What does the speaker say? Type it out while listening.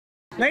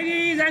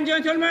Ladies and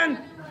gentlemen,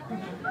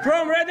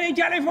 from Redding,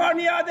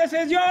 California, this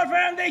is your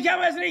friend, the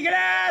chemistry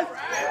class.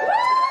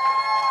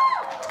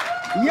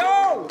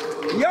 Yo,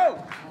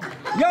 yo,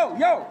 yo,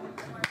 yo.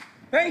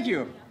 Thank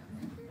you.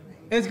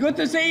 It's good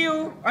to see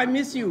you. I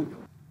miss you.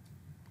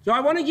 So I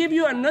want to give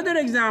you another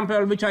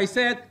example, which I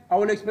said I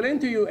will explain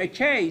to you a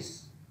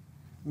case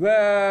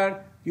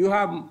where you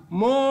have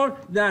more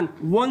than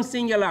one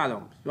single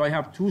atom. So I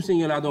have two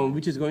single atoms,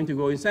 which is going to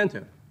go in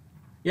center.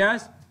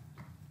 Yes?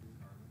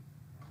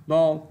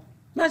 Well,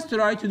 let's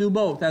try to do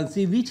both and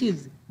see which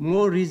is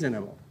more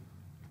reasonable.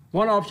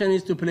 One option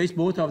is to place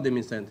both of them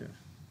in center.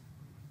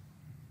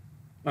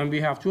 And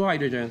we have two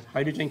hydrogens.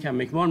 Hydrogen can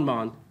make one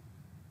bond.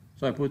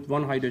 So I put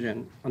one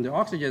hydrogen on the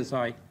oxygen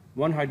side,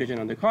 one hydrogen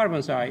on the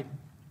carbon side.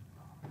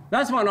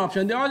 That's one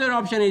option. The other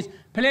option is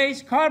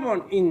place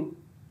carbon in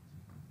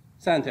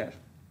center.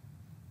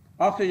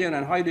 Oxygen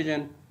and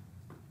hydrogen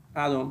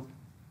atom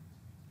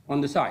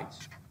on the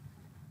sides.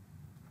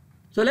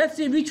 So let's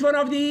see which one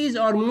of these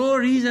are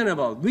more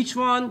reasonable, which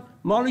one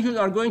molecules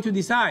are going to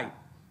decide.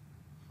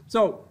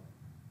 So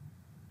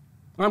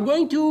I'm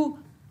going to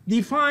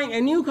define a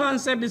new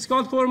concept. It's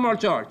called formal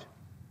charge,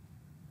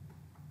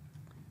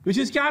 which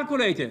is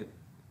calculated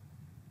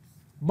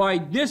by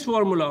this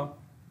formula.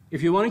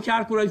 If you want to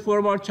calculate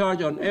formal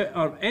charge on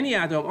any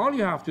atom, all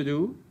you have to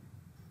do,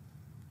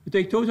 you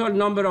take total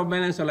number of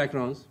valence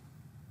electrons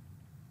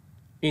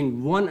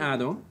in one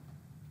atom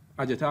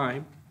at a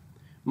time,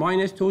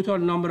 minus total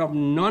number of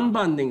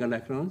non-bonding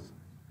electrons,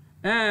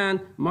 and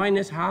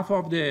minus half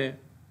of the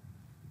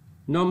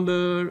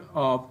number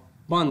of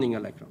bonding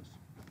electrons.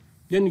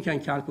 Then you can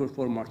calculate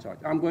formal charge.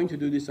 I'm going to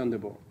do this on the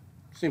board.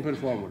 Simple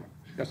formula.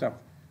 Just have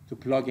to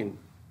plug in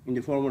the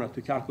formula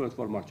to calculate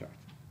formal charge.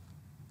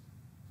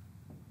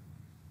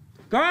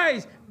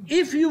 Guys,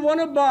 if you want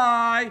to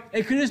buy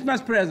a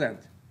Christmas present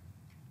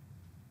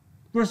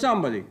for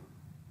somebody,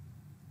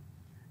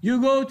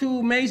 you go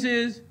to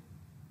Macy's,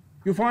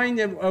 you find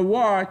a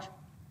watch,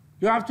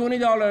 you have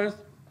 $20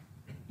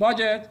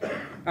 budget,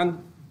 and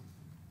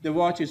the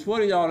watch is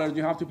 $40,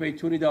 you have to pay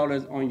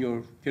 $20 on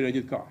your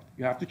credit card.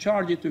 You have to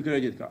charge it to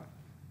credit card.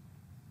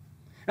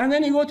 And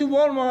then you go to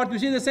Walmart, you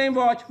see the same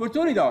watch for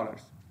 $20.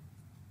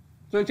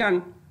 So you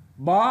can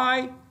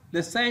buy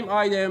the same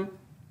item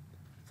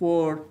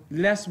for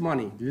less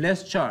money,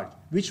 less charge.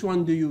 Which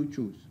one do you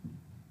choose?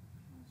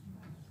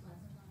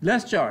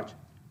 Less charge.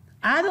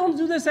 Atoms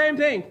do the same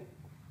thing.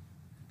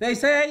 They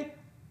say,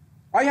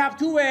 I have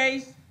two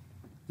ways,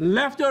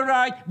 left or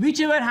right,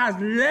 whichever has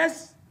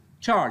less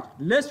charge,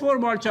 less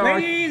formal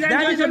charge. Ladies and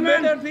gentlemen, that is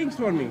a better thing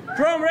for me.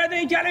 From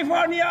Redding,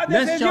 California,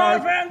 this is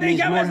your friend, the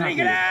chemistry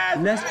class.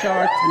 Less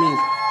charge means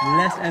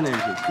less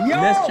energy.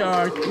 Yo, less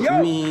charge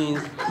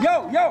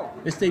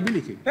means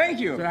stability. Thank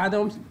you. So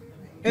atoms,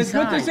 it's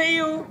good to see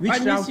you. I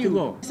miss you. To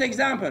go. This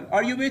example,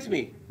 are you with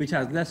me? Which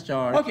has less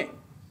charge. Okay.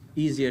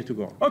 Easier to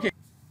go. Okay.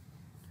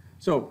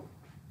 So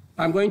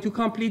I'm going to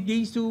complete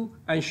these two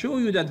and show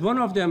you that one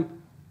of them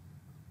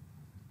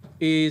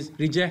is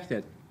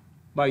rejected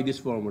by this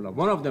formula.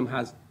 One of them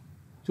has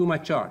too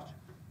much charge.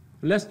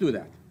 Let's do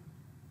that.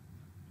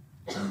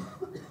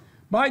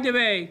 By the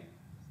way,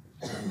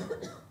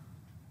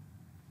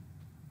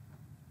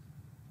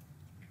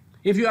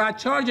 if you have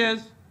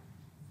charges,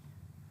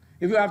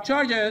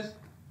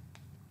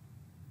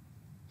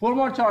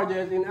 formal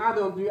charges in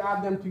atoms, you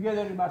add them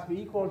together, it must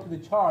be equal to the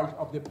charge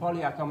of the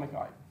polyatomic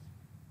ions.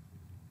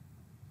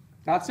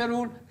 That's a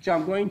rule which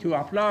I'm going to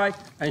apply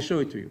and show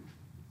it to you.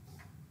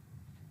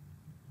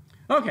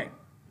 Okay,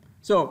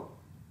 so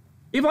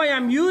if I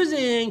am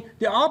using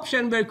the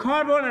option where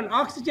carbon and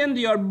oxygen,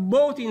 they are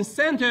both in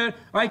center,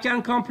 I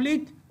can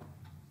complete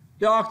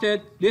the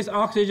octet. This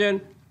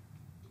oxygen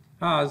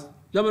has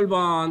double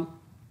bond,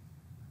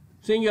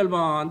 single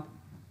bond,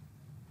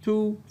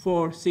 2,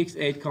 4, 6,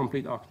 8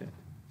 complete octet.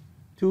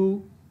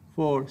 2,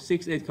 4,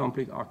 6, 8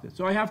 complete octet.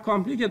 So I have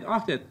completed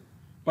octet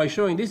by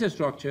showing this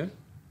structure.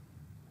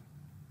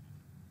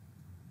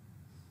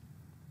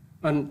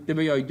 And the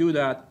way I do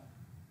that,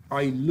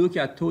 I look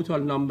at total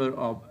number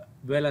of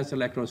valence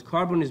electrons.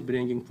 Carbon is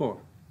bringing 4.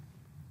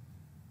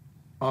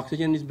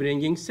 Oxygen is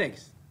bringing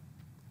 6.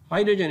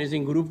 Hydrogen is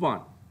in group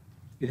 1.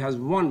 It has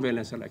 1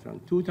 valence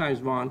electron. 2 times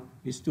 1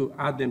 is 2.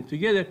 Add them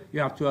together, you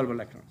have 12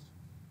 electrons.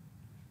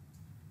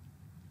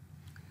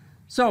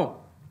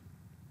 So,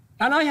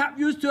 and I have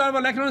used 12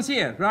 electrons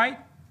here, right?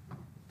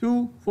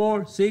 2,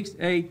 4, 6,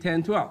 8,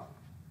 10, 12.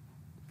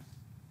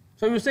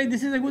 So you say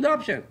this is a good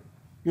option.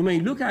 You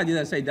may look at it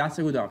and say that's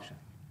a good option.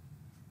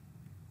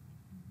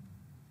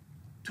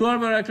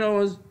 12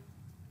 electrons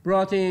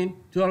brought in,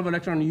 12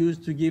 electrons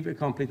used to give a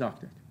complete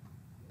octet.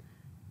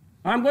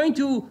 I'm going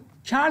to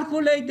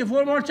calculate the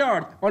formal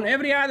charge on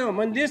every atom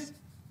on this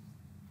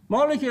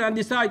molecule and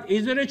decide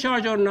is there a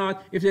charge or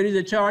not. If there is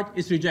a charge,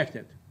 it's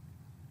rejected.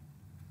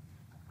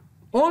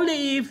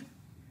 Only if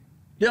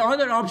the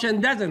other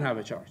option doesn't have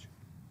a charge.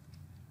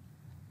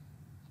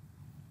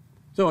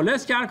 So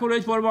let's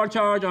calculate formal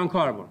charge on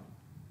carbon.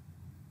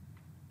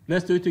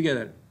 Let's do it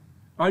together.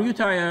 Are you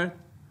tired?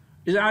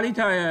 Is Ali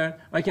tired?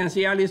 I can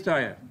see Ali is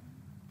tired.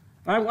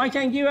 I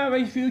can give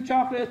away a few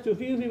chocolates to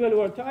few people who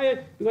are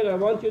tired because I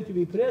want you to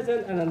be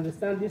present and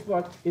understand this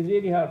part. It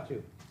really helps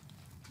you.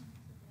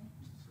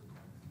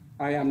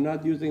 I am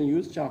not using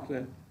used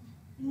chocolate,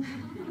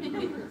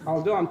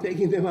 although I'm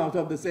taking them out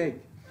of the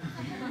sink.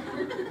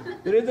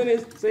 The reason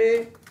is,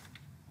 see,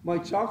 my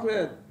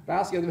chocolate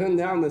basket went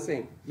down the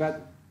sink,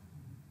 but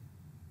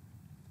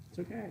it's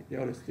okay. They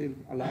are still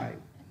alive.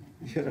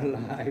 You're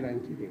alive, I'm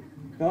kidding.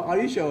 No, are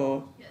you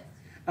sure? Yes.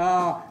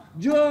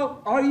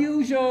 Joe, are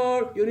you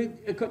sure you need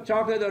a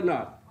chocolate or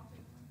not?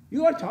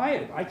 You are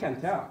tired, I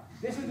can tell.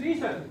 This is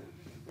recent.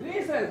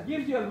 Recent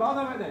gives you a lot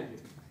of energy.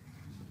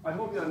 I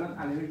hope you are not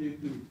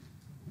allergic to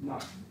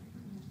nuts.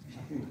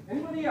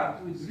 Anybody else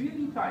who is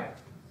really tired?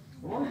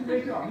 I want to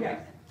wake you up.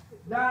 Yes.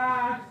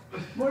 That's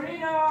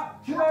Marina,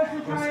 she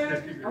was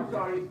tired. I'm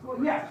sorry.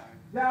 Yes.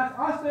 That's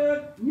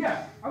Austin.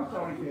 Yes. I'm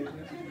sorry, Kate.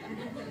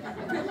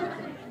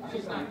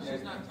 She's not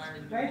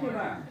tired. Thank you,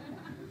 ma'am.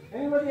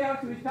 Anybody else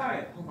who is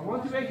tired? I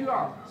want to wake you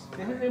up.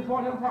 This is the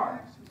important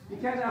part. You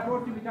can't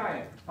afford to be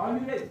tired. Are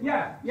you Liz?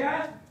 Yes.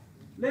 Yes.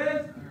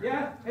 Liz?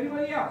 Yes.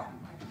 Anybody else?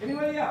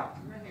 Anybody else?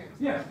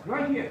 Yes.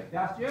 Right here.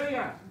 That's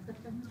Julian.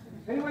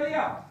 Anybody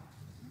else?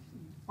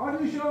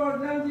 Are you sure,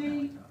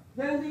 Lindsay?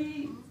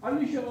 Lindsay? Are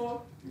you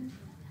sure?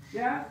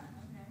 Yeah?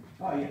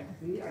 Oh, yeah.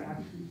 See, I have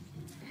to see.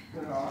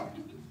 Good on.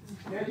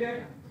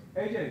 JJ?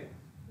 AJ?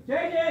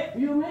 JJ,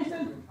 you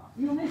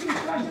missed this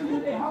question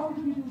today. How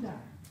did you do that?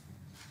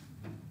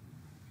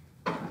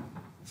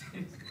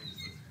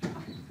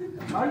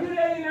 Are you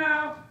ready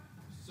now?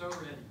 So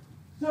ready.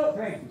 So,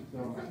 thank you so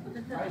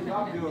much. I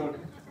love your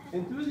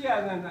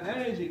enthusiasm and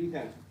energy,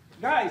 Ethan.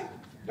 Guys,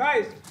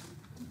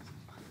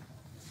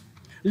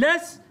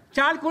 let's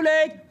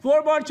calculate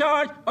 4-bar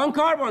charge on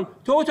carbon.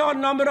 Total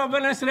number of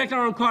valence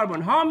electrons on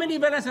carbon. How many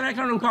valence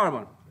electrons on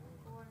carbon?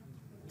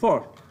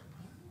 4.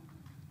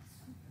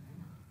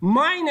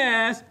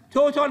 Minus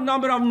total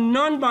number of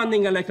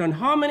non-bonding electrons.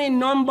 How many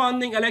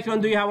non-bonding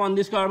electrons do you have on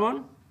this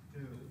carbon?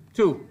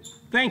 2.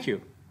 Thank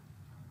you.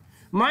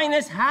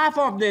 Minus half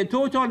of the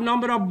total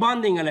number of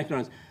bonding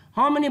electrons.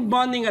 How many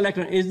bonding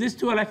electrons? Is this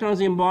 2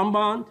 electrons in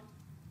bond?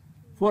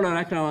 4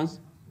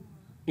 electrons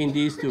in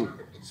these 2.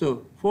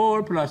 So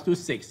 4 plus 2,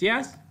 6,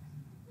 yes?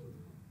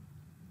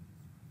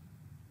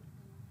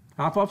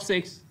 Half of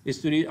 6 is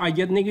 3. I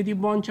get negative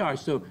 1 charge.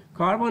 So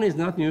carbon is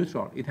not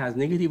neutral. It has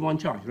negative 1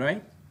 charge,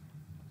 right?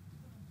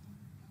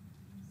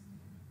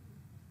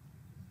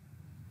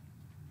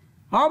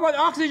 How about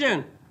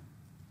oxygen?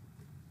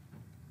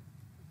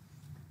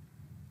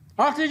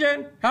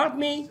 Oxygen, help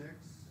me.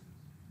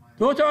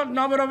 Total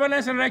number of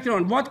valence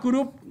electrons. What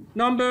group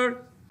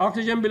number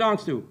oxygen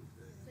belongs to?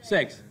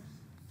 6.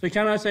 So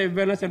can I say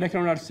valence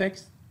electrons are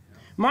 6?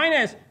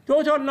 Minus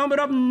total number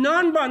of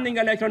non-bonding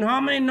electrons.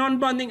 How many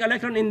non-bonding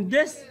electrons in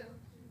this? 2.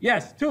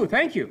 Yes, 2.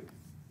 Thank you.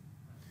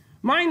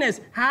 Minus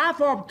half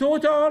of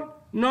total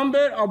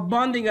number of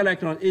bonding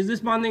electrons. Is this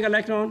bonding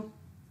electron?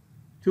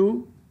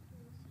 2,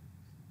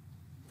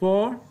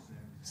 4,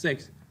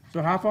 6.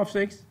 So half of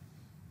 6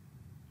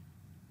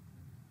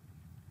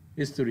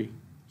 is 3.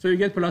 So you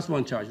get plus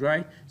 1 charge,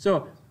 right?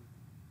 So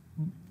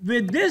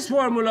with this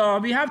formula,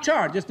 we have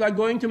charge, just like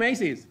going to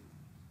Macy's,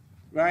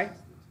 right?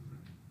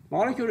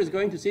 Molecule is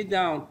going to sit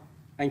down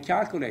and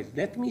calculate.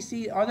 Let me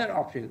see other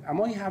options. Am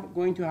I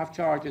going to have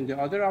charge in the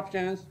other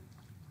options,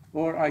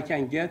 or I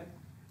can get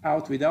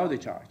out without the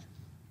charge,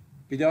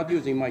 without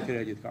using my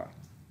credit card?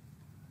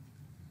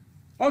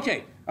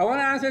 Okay, I want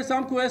to answer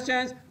some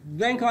questions,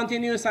 then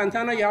continue.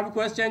 Santana, you have a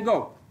question?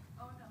 Go.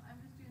 Oh, no, I'm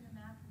just doing the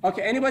math.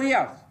 Okay, anybody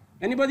else?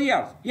 Anybody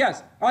else?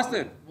 Yes,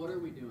 Austin. What are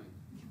we doing?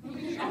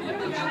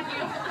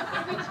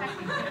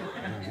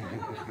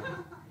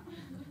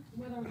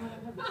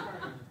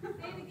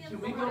 Can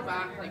we go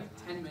back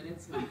like 10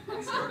 minutes and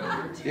start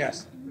over?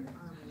 Yes.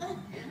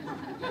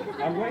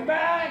 I'm going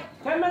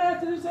back. 10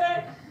 minutes, did you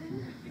say?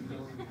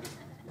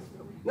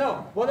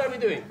 No, what are we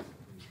doing?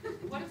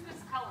 What does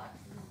this tell us?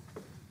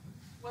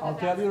 What I'll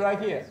does tell that you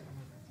right here.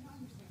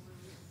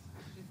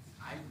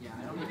 I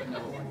don't even know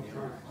what we're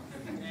doing.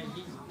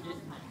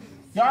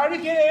 Are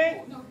you kidding?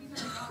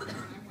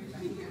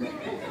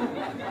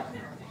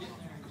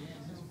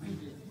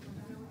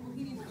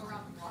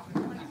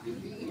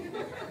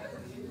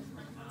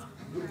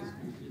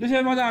 This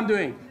is what I'm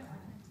doing.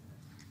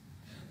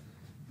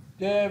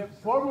 The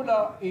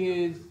formula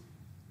is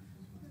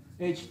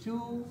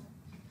H2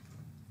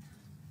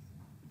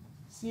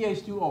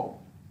 CH2O.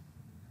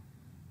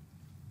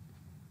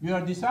 We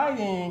are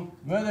deciding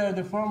whether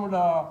the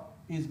formula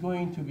is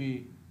going to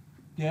be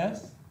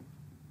this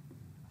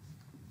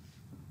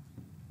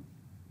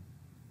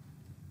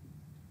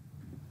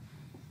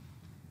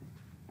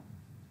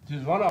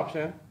is one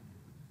option.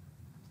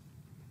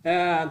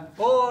 And,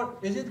 or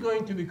is it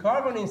going to be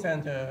carbon in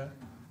center,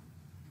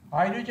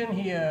 hydrogen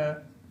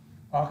here,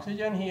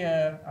 oxygen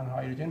here, and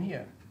hydrogen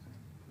here?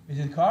 Is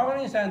it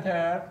carbon in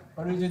center,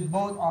 or is it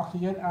both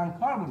oxygen and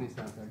carbon in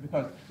center?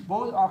 Because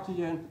both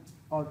oxygen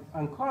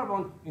and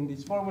carbon in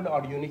this formula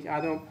are unique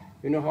atom.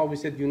 You know how we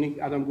said unique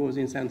atom goes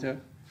in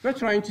center? We're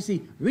trying to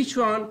see which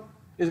one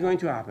is going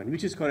to happen,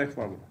 which is correct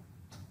formula.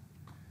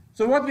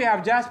 So what we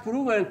have just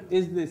proven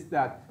is this,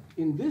 that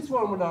in this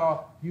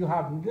formula, you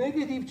have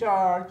negative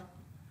charge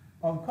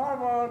on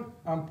carbon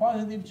and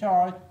positive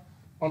charge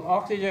on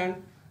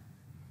oxygen.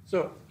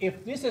 So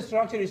if this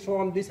structure is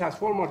formed, this has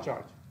 4 more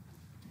charge.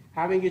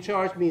 Having a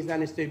charge means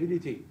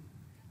instability.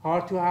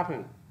 Hard to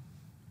happen.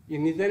 You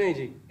need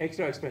energy,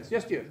 extra expense.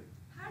 Yes, dear?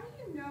 How do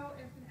you know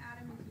if an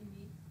atom is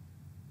unique?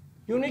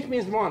 Unique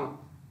means 1. Okay.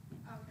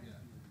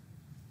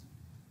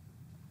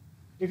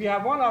 If you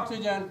have 1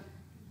 oxygen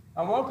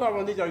and 1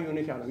 carbon, these are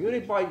unique atoms.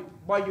 Unique by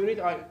unit,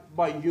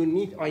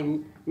 I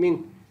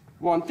mean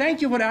 1.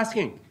 Thank you for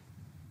asking.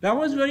 That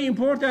was very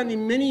important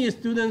in many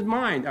students'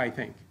 mind, I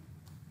think.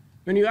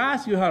 When you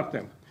ask, you help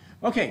them.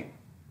 Okay.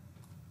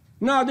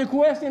 Now the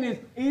question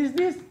is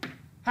this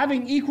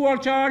having equal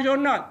charge or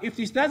not? If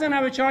this doesn't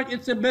have a charge,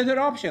 it's a better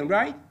option,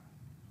 right?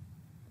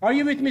 Are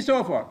you with me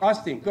so far?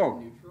 Austin, go.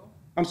 Neutral?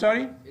 I'm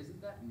sorry?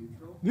 Isn't that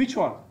neutral? Which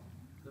one?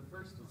 The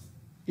first one.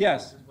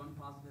 Yes. There's 1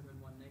 positive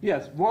and 1 negative.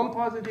 Yes, 1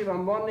 positive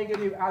and 1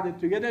 negative added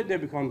together, they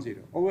become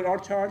 0. Overall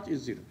charge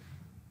is 0.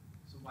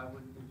 So why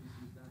wouldn't they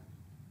just use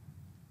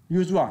that?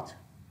 Use what?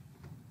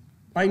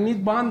 I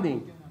need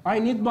bonding. I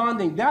need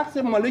bonding. That's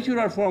a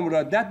molecular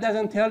formula. That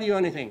doesn't tell you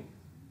anything.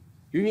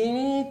 We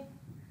need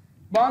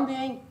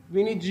bonding.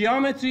 We need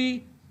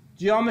geometry.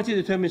 Geometry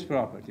determines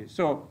properties.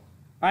 So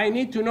I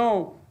need to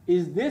know,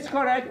 is this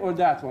correct or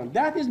that one?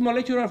 That is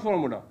molecular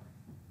formula.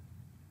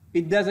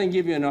 It doesn't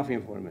give you enough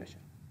information.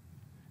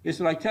 It's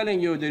like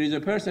telling you there is a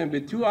person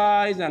with 2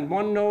 eyes and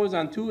 1 nose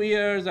and 2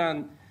 ears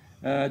and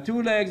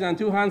 2 legs and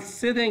 2 hands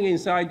sitting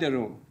inside the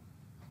room.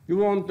 You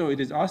won't know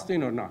it is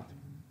Austin or not.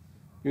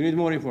 You need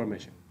more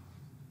information.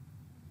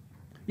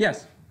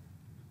 Yes?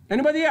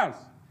 Anybody else?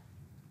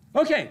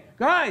 Okay,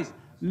 guys,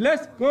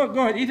 let's go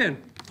ahead, Ethan.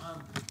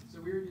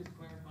 So we were just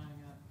clarifying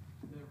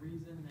the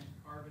reason that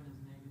carbon is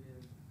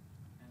negative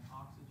and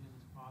oxygen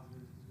is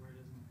positive is where it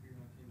doesn't appear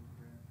on table,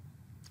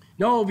 correct?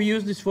 No, we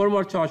use this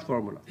formal charge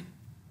formula.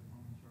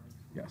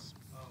 Yes.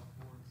 Oh,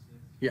 4 and 6.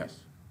 Yes.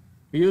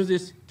 We use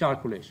this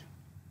calculation.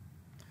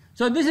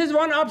 So this is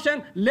one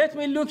option. Let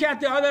me look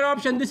at the other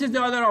option. This is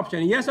the other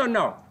option. Yes or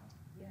no?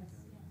 Yes.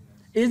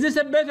 Is this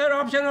a better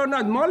option or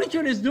not?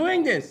 Molecule is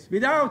doing this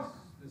without.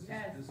 This is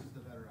the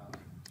better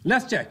option.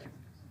 Let's check.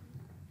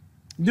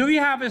 Do we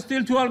have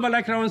still 12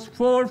 electrons?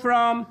 4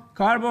 from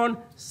carbon,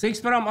 6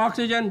 from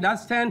oxygen,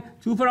 that's 10,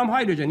 2 from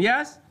hydrogen,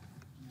 yes?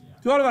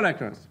 12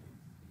 electrons.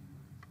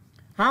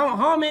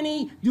 How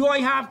many do I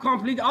have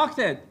complete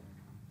octet?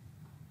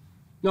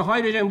 No,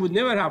 hydrogen would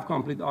never have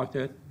complete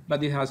octet,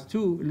 but it has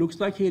 2. It looks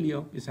like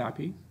helium. It's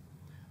happy.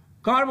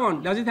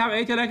 Carbon, does it have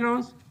 8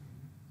 electrons?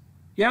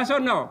 Yes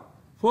or no?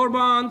 4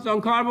 bonds on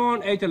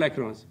carbon, 8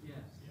 electrons. Yes.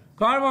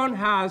 Carbon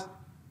has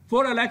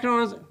 4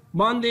 electrons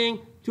bonding,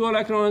 2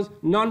 electrons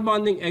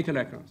non-bonding, 8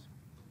 electrons.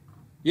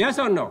 Yes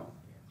or no?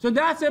 So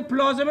that's a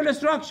plausible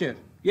structure.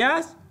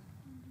 Yes?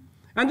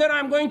 And then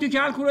I'm going to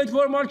calculate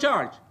formal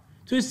charge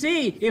to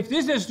see if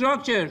this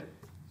structure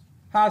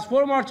has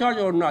formal charge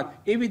or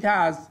not. If it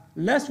has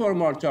less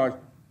formal charge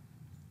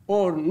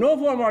or no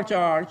formal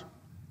charge,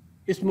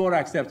 it's more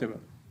acceptable.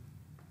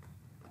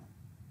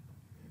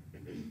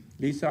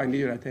 Lisa, I need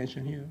your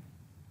attention here.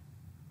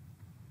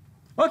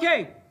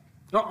 Okay.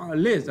 Oh,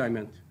 Liz, I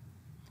meant.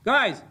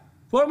 Guys,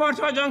 formal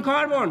charge on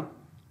carbon.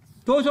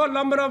 Total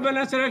number of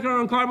valence electrons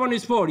on carbon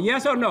is 4.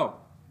 Yes or no?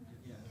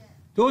 Yes.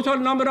 Total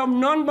number of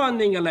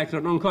non-bonding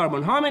electrons on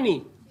carbon. How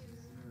many?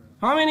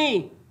 How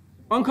many?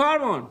 On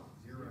carbon?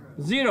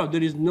 0.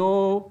 There is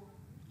no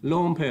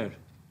lone pair.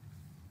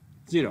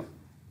 0.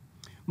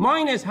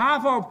 Minus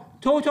half of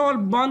total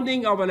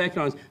bonding of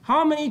electrons.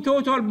 How many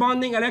total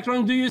bonding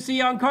electrons do you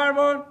see on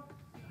carbon?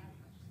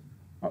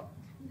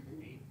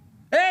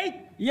 8?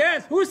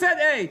 Yes. Who said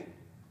 8?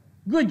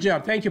 Good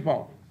job. Thank you,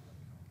 Paul.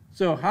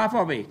 So half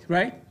of 8,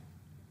 right?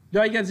 Do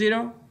I get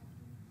 0?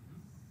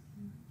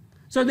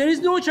 So there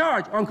is no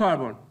charge on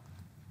carbon.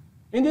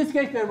 In this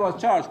case, there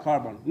was charge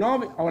carbon.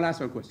 Now I will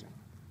answer a question.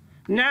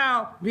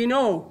 Now we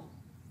know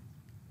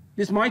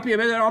this might be a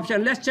better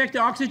option. Let's check the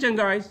oxygen,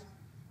 guys.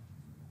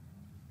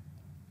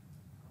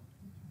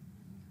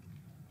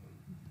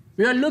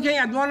 We are looking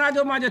at one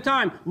atom at a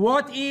time.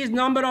 What is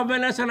number of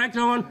valence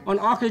electron on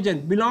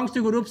oxygen? Belongs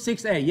to group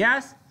 6A,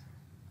 yes?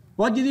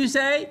 What did you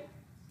say?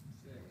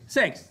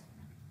 6.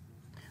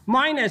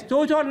 Minus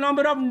total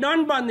number of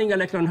non-bonding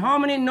electrons. How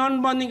many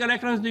non-bonding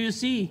electrons do you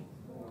see?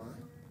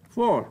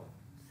 4.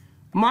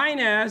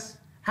 Minus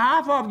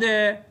half of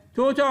the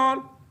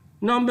total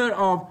number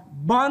of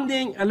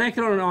bonding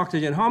electrons on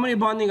oxygen. How many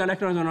bonding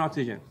electrons on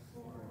oxygen?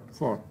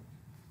 4.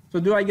 So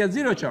do I get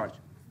 0 charge?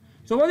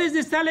 So what is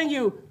this telling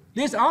you?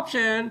 This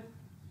option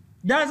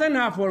doesn't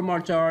have formal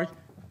charge.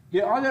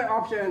 The other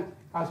option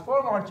has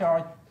formal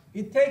charge.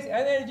 It takes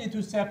energy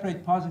to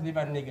separate positive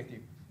and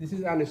negative. This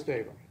is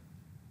unstable.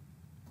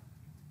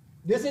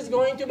 This is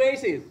going to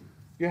basis.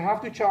 You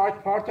have to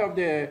charge part of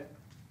the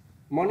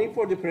money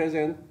for the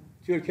present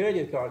to your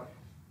credit card.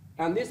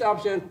 And this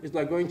option is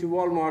like going to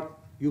Walmart.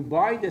 You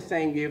buy the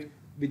same gift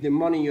with the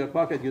money in your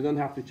pocket. You don't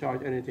have to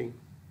charge anything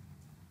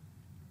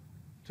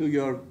to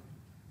your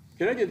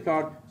credit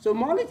card. So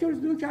molecules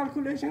do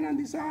calculation and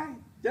decide,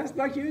 just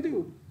like you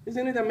do.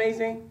 Isn't it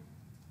amazing?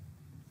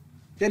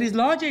 There is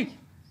logic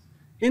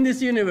in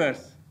this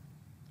universe.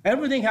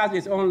 Everything has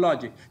its own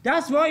logic.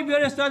 That's why we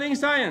are studying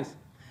science.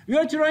 We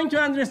are trying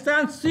to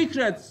understand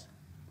secrets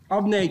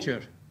of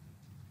nature.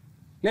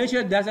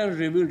 Nature doesn't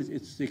reveal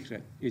its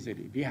secret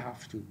easily. We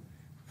have to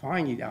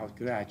find it out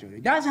gradually.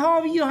 That's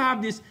how you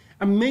have this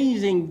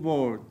amazing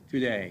world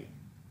today.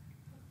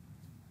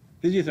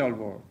 Digital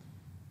world.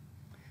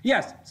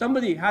 Yes,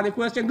 somebody had a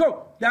question.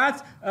 Go.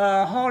 That's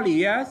Holly,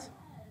 yes?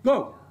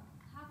 Go.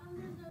 How come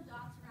there's no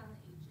dots around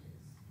the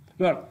H's?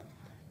 Well,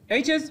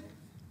 H's,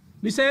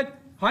 we said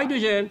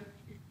hydrogen.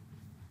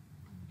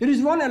 There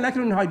is one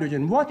electron in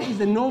hydrogen. What is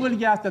the noble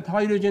gas that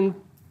hydrogen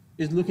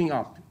is looking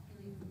up to?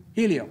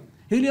 Helium.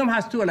 Helium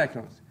has 2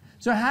 electrons.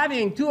 So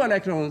having 2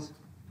 electrons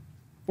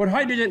for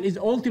hydrogen is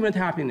ultimate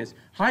happiness.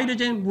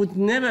 Hydrogen would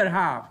never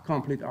have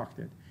complete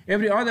octet.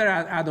 Every other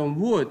atom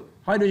would,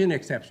 hydrogen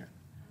exception.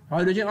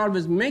 Hydrogen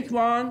always make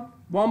one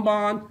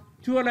bond,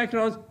 2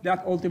 electrons,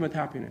 that's ultimate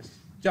happiness,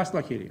 just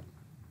like helium.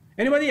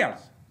 Anybody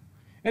else?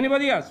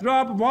 Anybody else?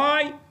 Rob,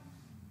 why?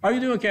 Are you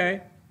doing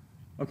okay?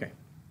 Okay.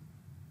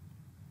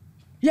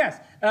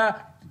 Yes,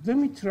 let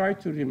me try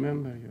to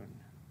remember your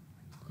name.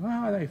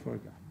 God, I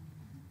forgot.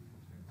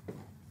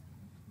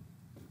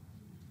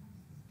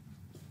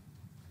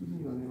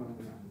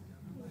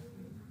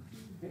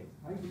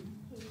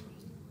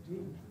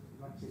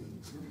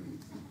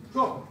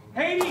 Go.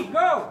 Haley,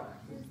 go.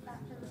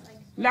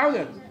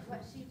 Louder.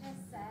 What she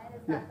just said,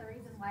 is that the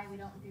reason why we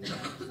don't do the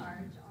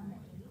charge on the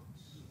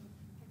H?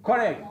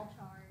 Correct.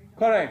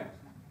 Correct.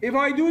 If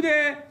I do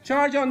the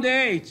charge on the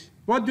H,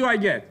 what do I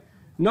get?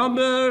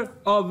 Number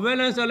of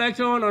valence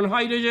electron on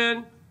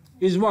hydrogen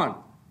is 1.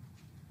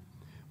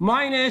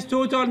 Minus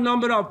total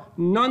number of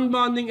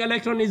non-bonding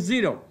electron is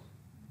 0.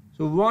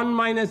 So 1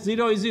 minus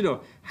 0 is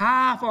 0.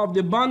 Half of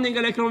the bonding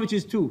electron, which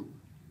is 2.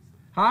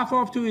 Half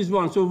of 2 is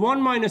 1. So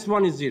 1 minus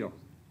 1 is 0.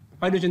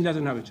 Hydrogen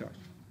doesn't have a charge.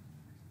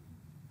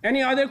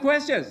 Any other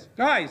questions?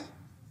 Guys?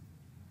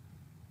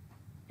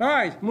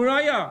 Guys,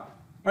 Muraya,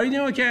 are you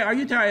doing okay? Are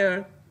you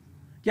tired?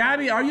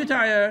 Gabby, are you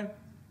tired?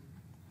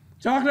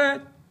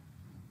 Chocolate?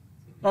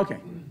 Okay.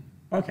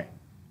 Okay.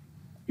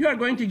 You are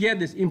going to get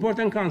this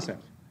important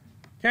concept.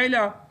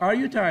 Kayla, are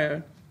you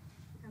tired?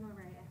 I'm all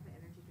right. I have an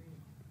energy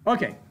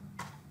drink. Okay.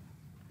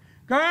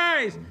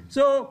 Guys,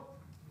 so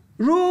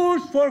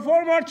rules for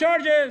 4 more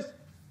charges.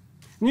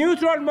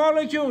 Neutral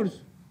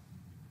molecules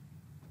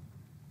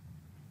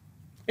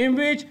in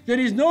which there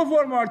is no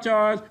 4 more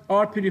charge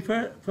are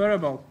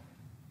preferable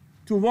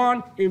to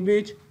one in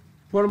which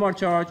 4 more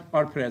charge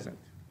are present.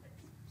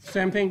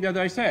 Same thing that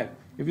I said.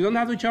 If you don't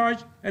have to charge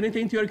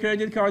anything to your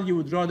credit card, you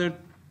would rather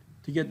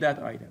to get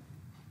that item.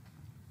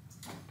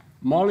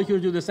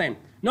 Molecules do the same.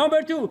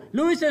 Number 2,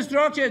 Lewis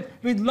structures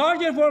with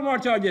larger 4 more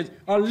charges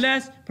are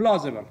less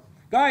plausible.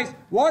 Guys,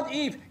 what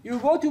if you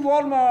go to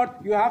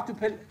Walmart, you have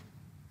to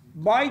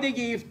buy the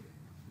gift,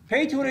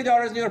 pay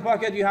 $20 in your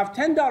pocket, you have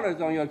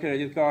 $10 on your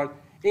credit card.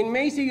 In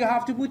Macy, you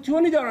have to put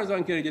 $20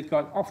 on credit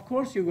card. Of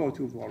course you go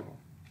to Walmart.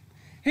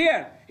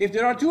 Here, if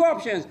there are 2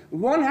 options,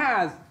 one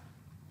has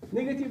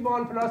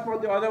 -1 plus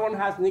 1, the other one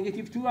has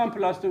 -2 and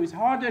plus 2. It's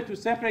harder to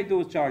separate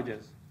those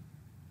charges.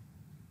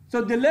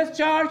 So the less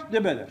charge,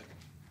 the better.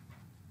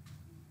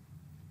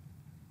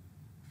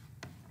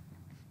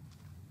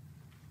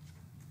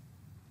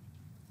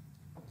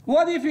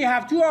 What if we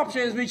have 2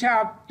 options which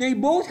they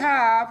both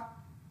have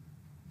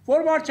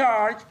 4 more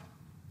charge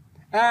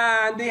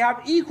and they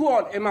have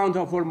equal amount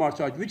of 4 more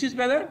charge? Which is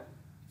better?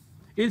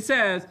 It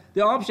says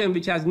the option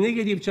which has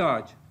negative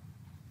charge,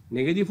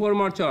 negative 4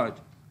 more charge,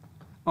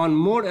 on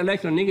more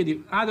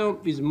electronegative atom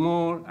is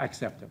more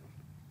acceptable.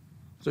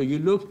 So you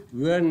look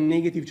where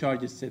negative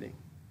charge is sitting.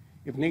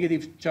 If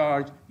negative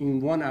charge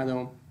in one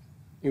atom,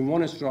 in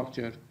one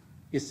structure,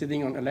 is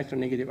sitting on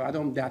electronegative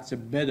atom, that's a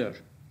better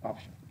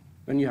option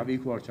when you have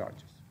equal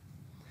charges.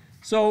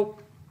 So,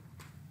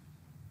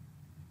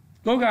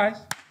 go guys.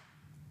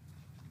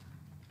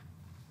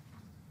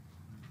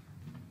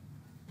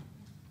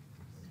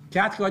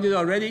 Cat got it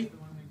already?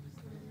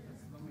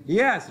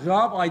 Yes,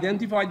 Rob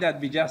identified that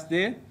we just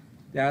did.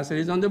 The answer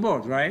is on the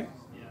board, right?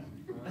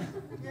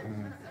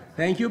 Yeah.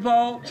 Thank you,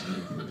 Paul.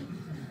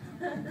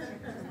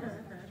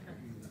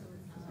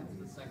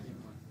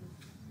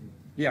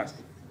 Yes.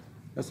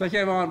 The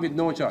second one with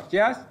no charge.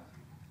 Yes?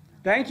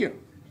 Thank you.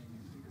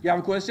 You have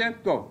a question?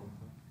 Go.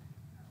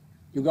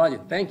 You got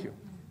it. Thank you.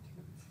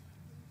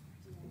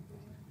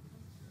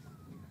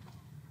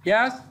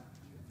 Yes?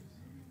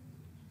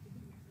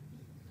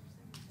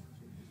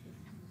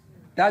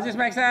 Does this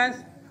make sense?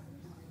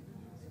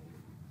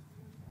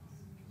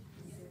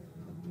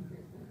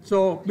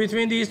 So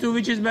between these 2,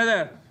 which is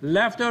better?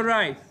 Left or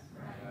right?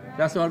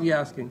 That's what we're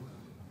asking.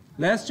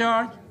 Less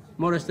charge,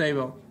 more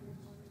stable.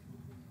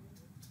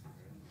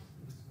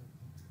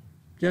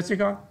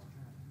 Jessica?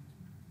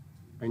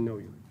 I know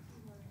you.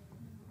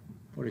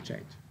 For a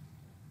change.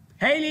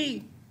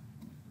 Haley!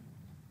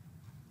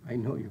 I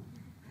know you.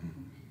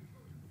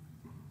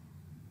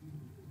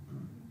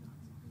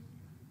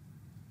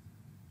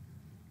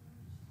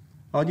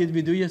 How did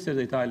we do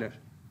yesterday, Tyler?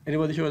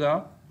 Anybody showed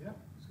up? Yeah,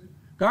 it's good.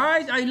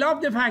 Guys, I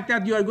love the fact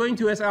that you are going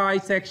to SI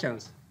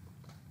sections.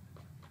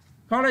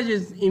 College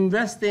is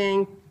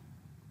investing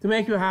to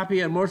make you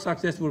happier, more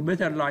successful,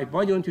 better life.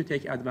 Why don't you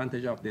take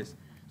advantage of this?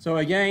 So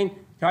again,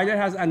 Tyler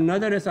has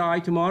another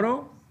SI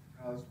tomorrow.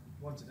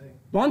 One today.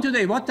 One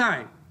today, what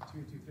time?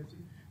 2:50.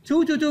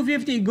 2 to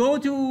 2:50, go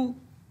to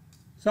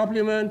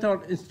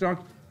supplemental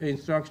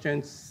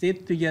instructions,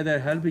 sit together,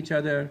 help each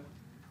other,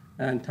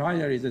 and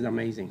Tyler is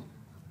amazing.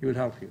 He will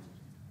help you.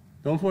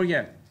 Don't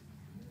forget,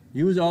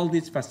 use all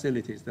these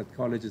facilities that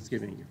college is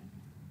giving you.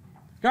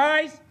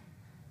 Guys,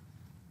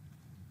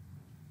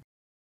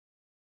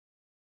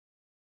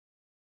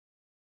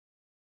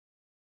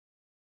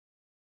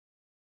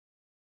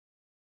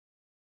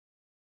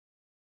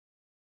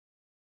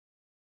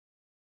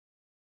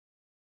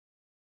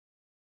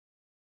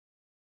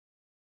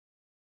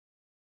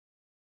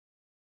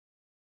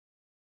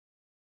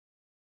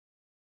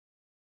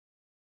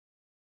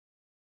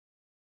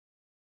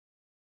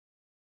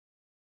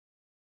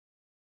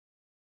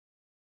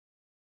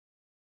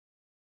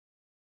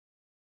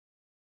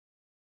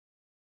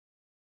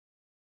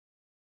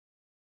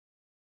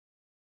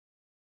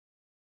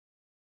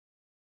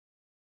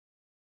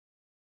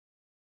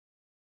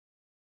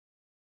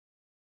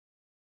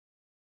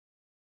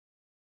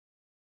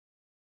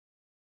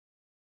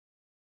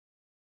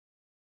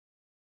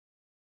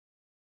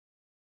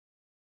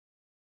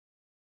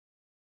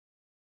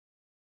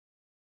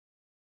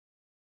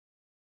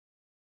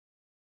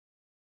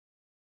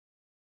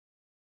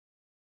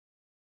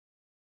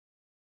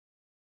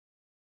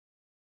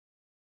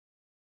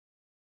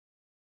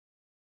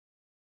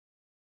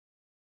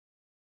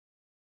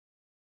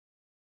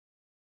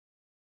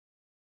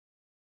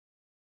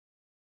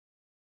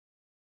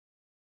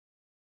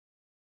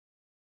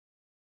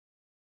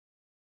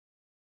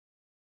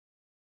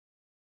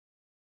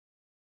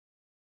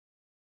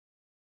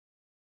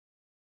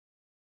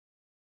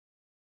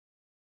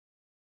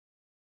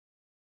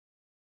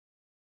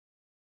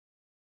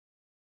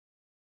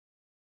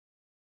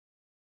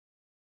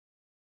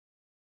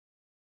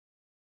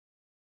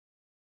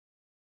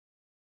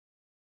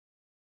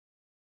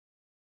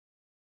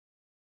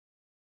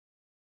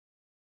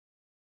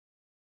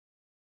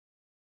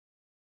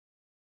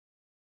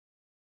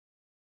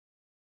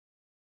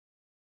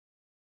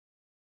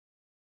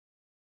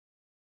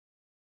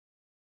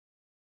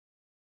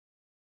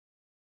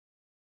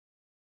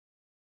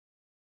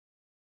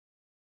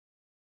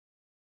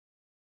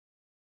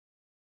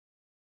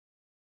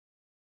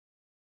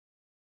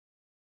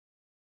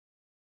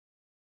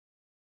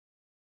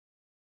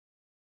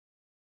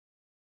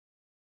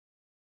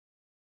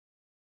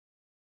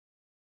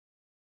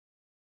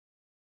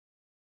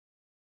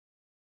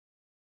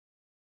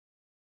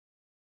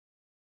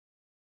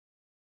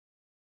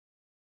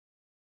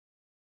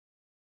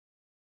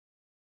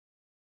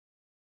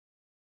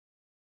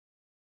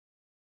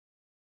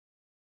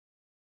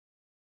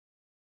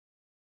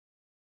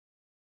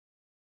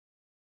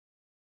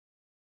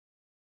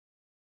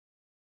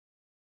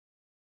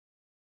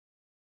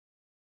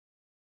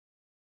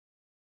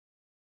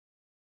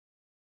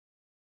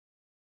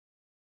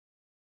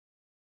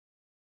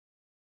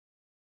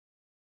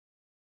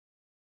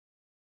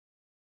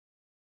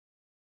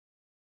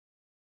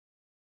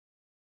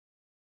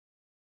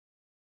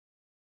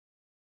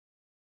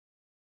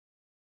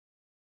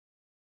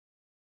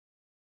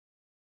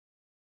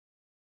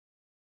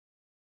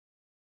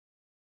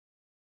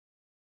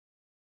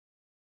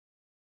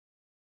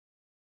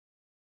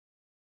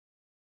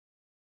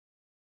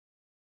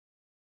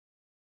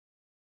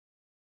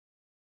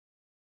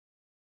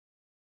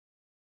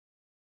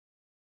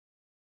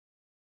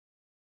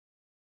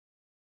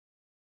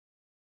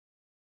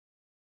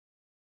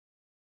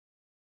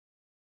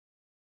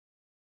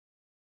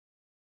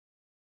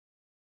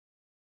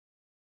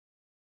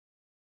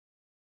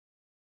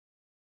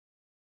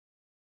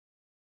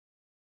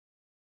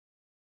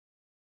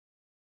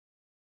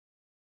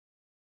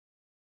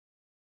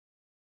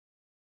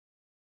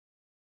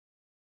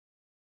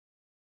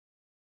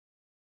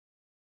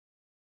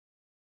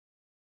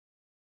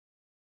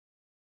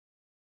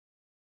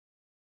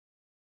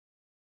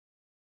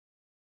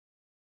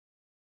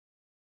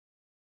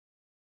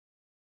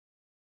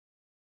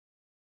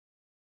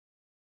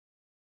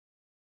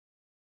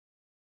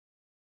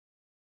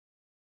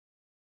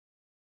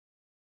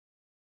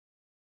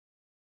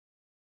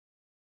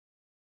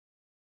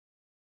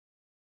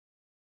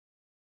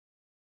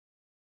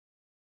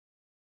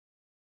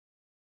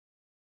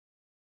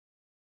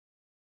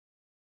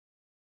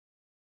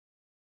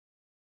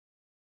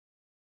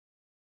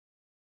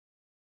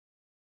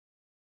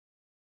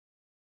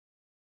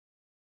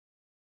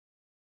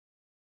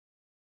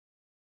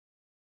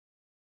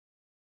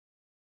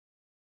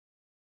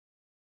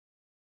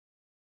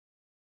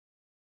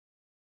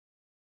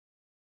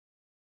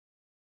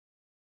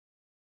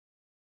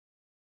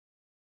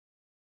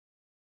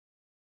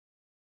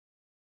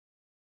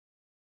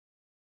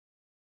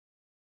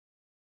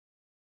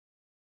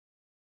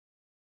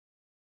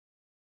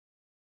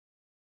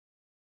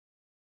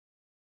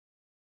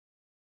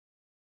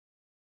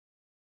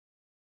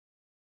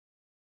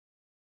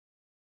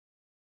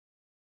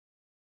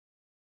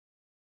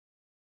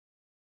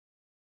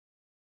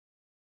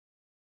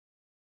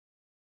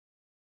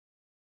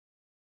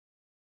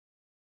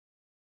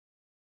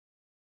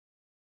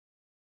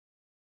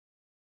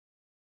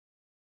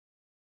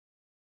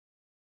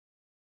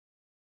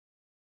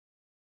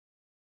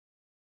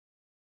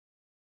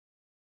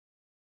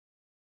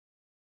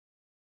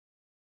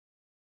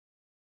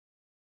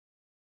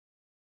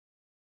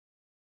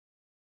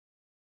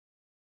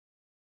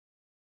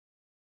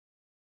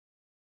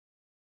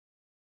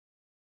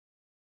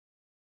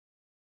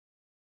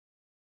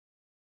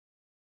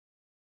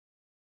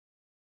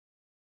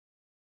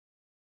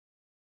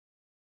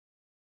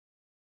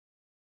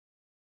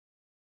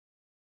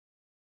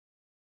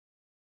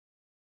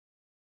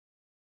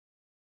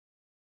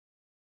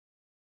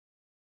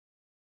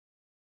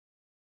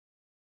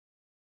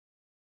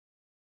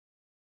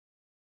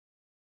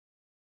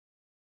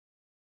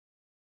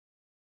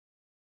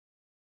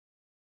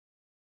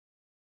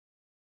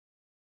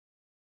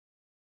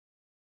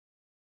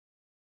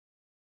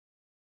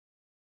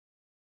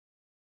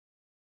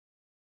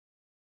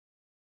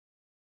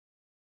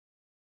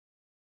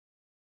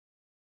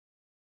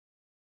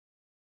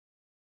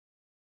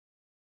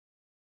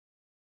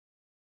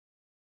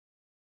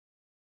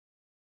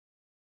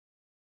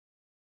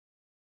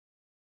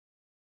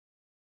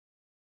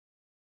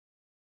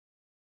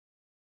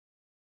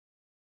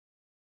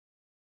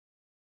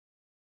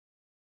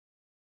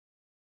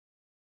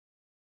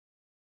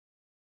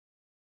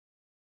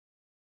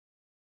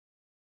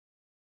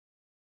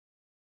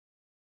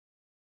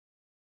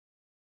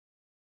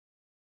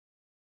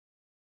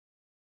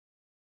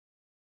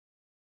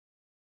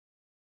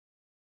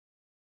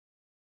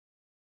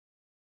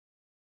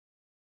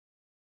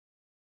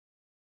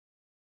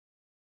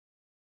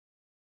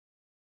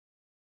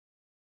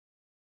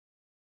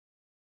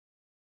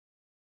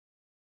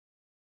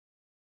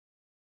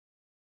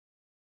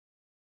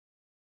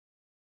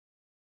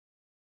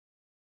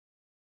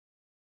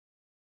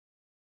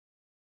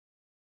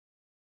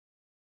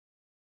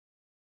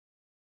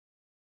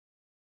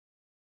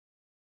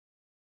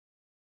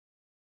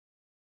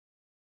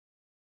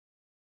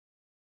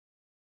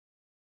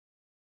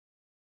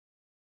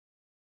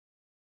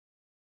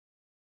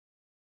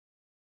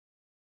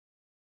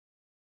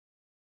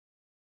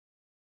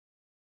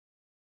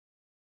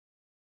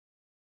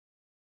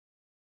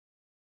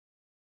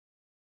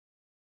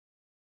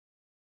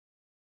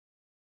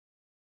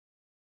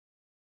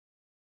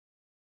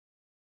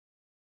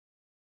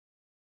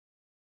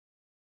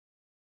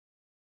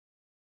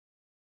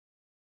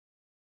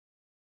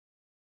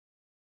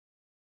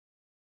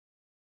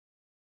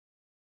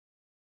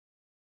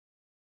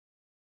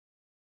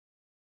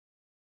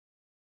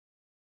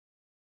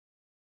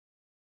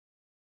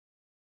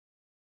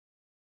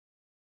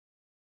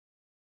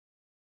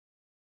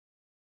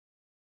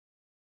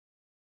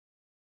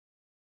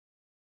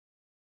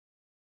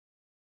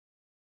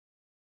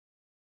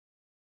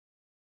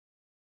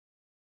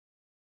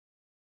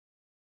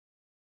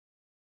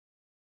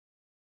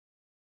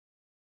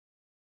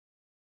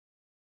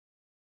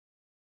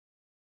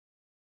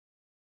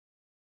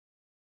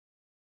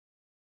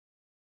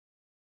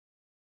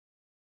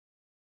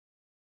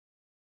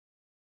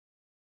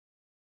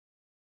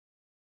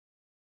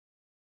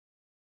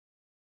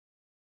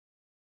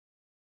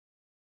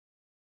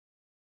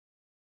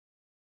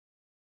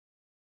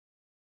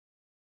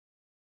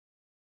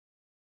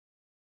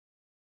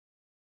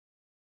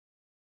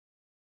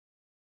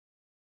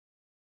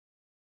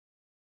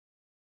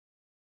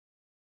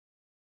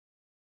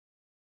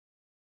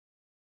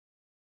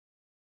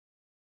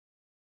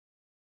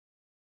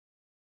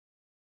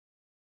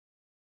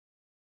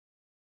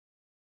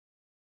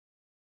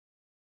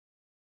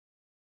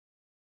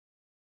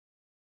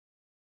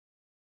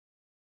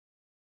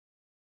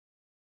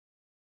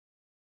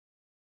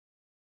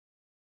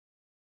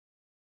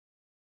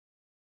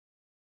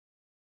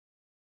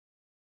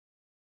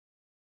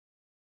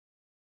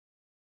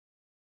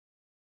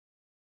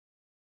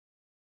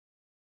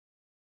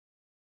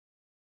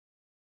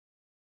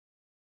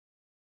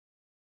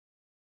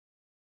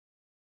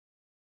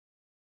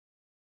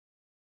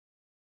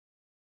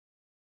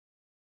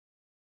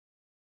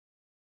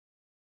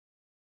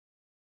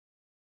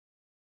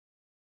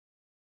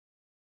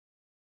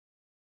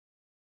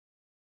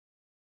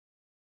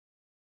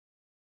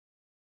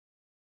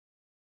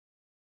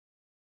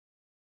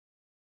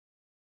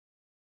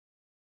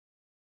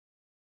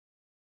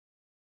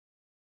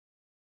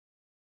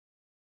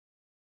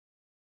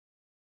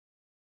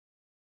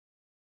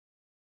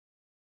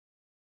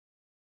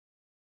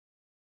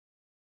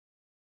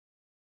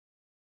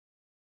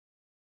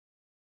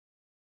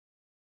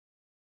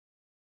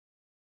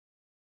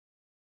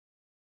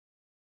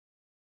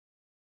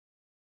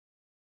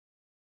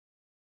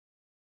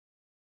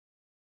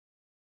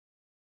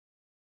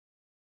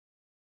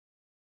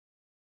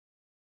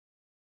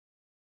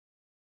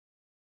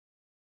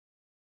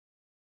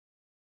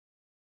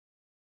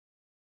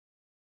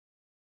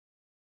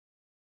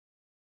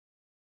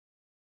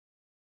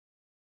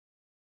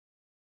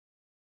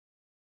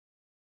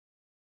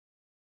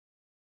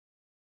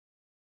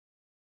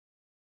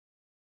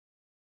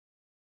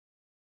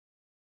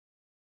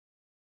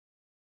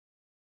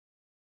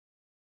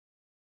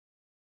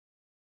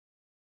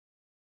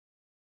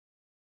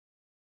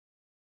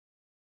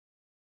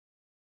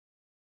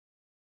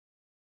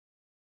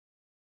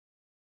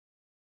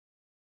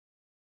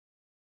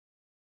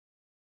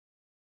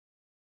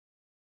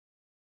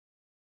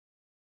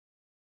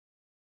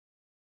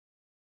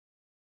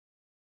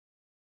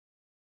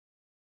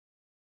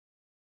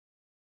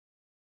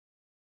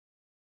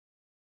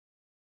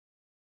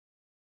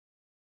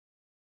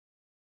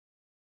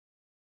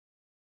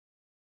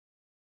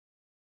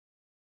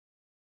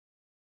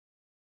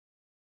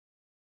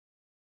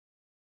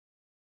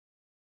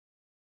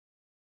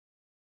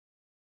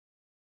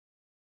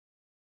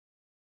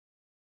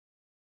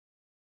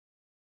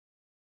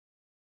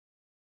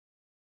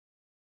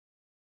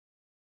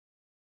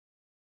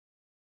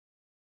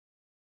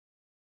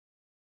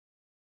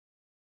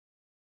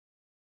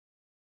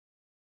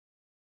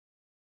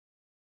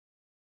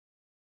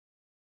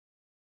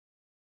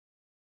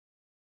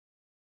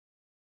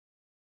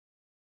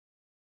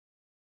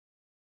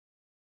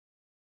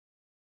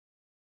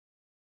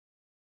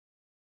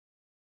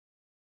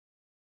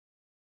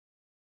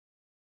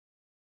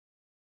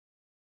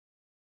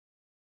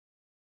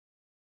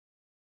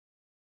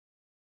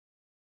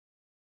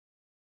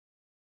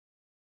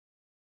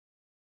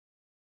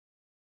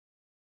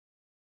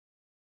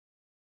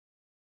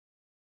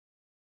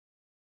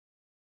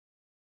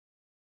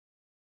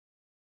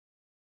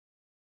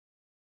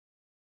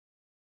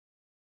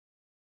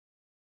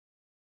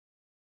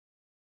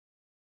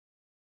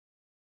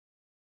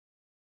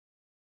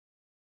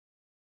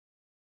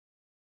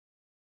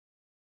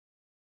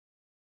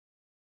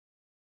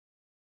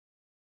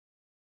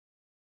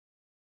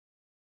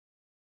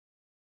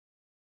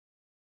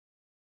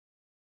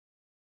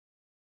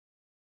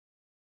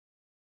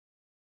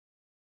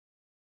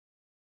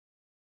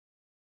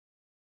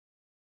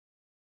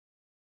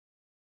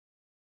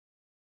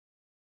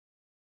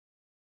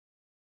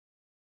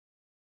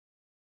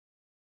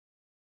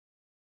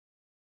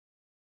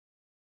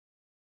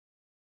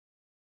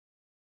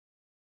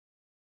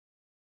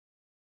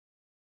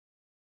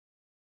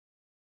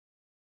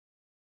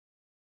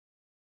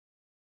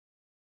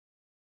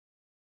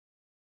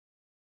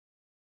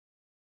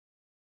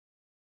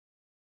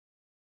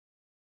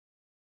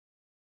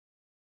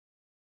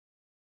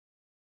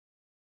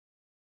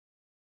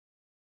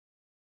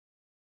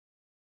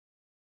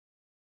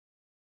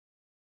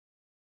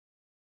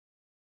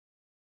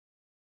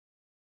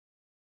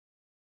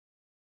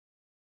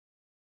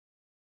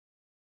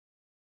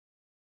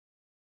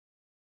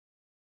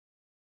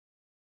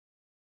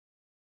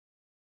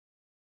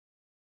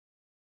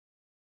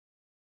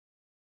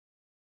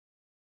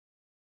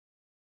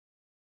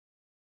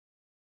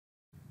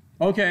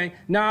 Okay,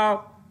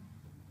 now,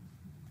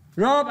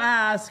 Rob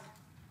asked,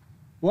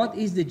 what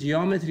is the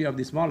geometry of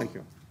this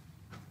molecule?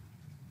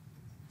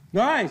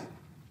 Guys,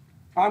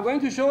 I'm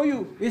going to show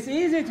you. It's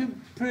easy to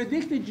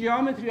predict the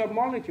geometry of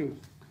molecules.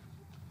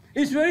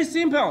 It's very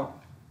simple.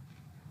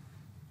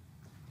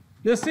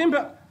 The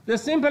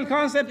simple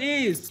concept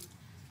is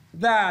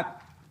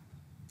that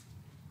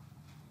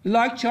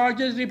like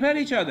charges repel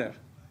each other.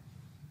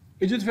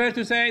 Is it fair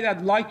to say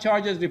that like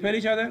charges repel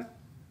each other?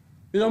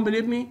 You don't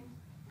believe me?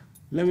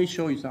 Let me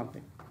show you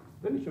something.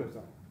 Let me show you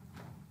something.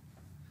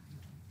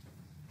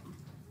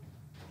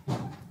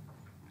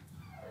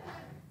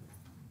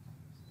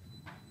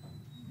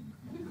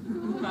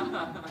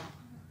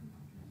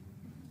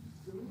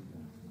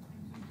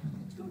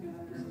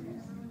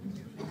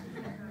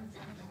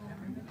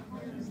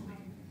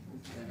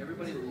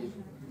 Everybody leave.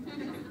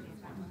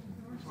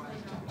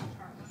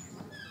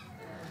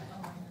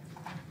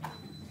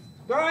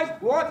 Guys,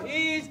 what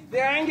is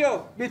the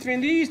angle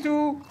between these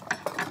two?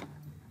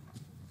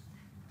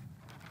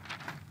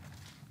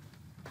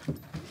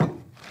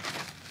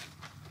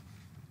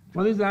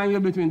 What is the angle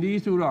between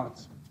these two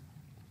rods?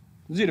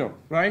 0,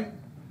 right?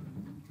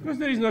 Because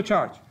there is no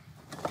charge.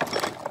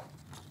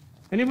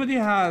 Anybody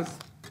has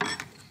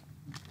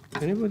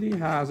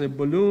a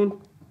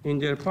balloon in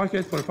their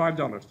pocket for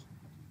 $5?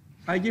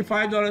 I give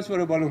 $5 for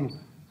a balloon.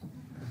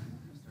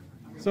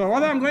 So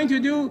what I'm going to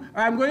do,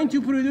 I'm going to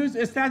produce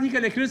a static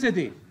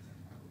electricity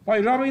by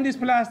rubbing this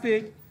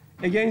plastic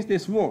against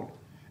this wall.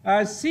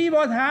 See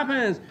what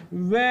happens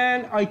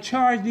when I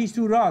charge these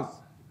two rods.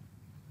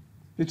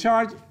 The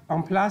charge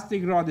on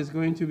plastic rod is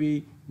going to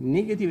be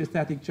negative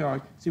static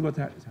charge. See what is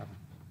happening.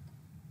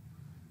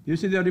 Do you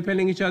see they're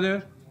repelling each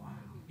other?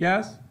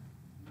 Yes?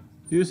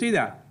 Do you see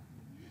that?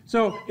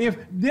 So if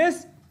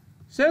this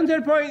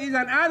center point is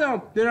an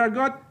atom,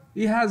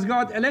 it has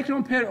got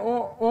electron pair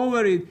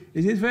over it.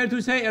 Is it fair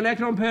to say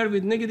electron pair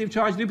with negative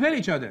charge repel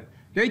each other?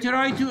 They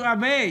try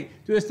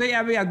to stay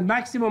away at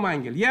maximum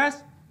angle.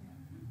 Yes?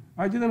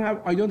 I don't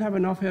have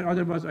enough hair,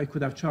 otherwise I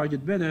could have charged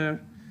it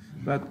better.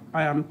 But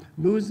I am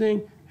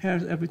losing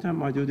hairs every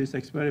time I do this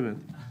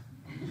experiment.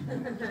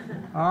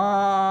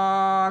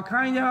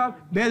 Kind of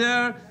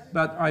better,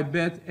 but I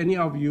bet any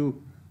of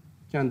you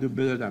can do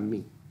better than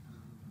me.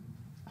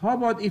 How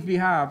about if we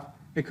have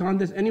a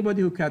contest,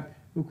 anybody who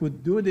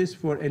could do this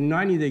for a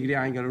 90-degree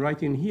angle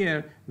right in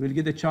here, will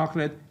get a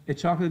chocolate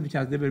which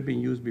has never been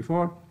used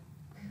before.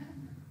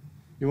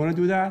 You want to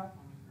do that?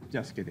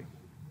 Just kidding.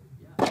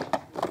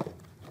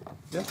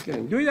 Just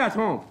kidding. Do it at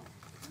home.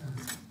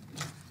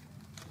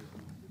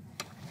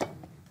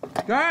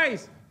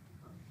 Guys,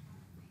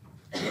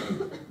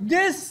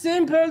 this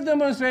simple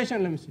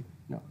demonstration, let me see.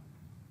 No,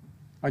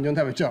 I don't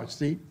have a charge,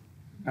 see?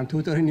 I'm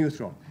totally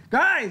neutral.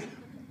 Guys,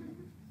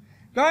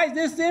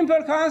 this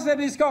simple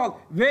concept is called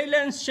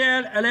valence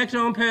shell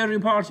electron pair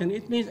repulsion.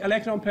 It means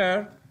electron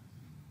pair,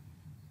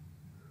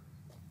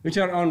 which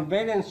are on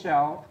valence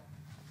shell.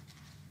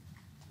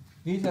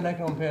 These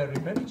electron pair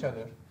repel each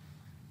other.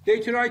 They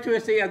try to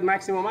stay at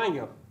maximum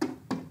angle.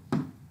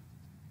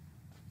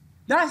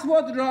 That's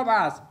what Rob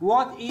asked.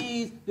 What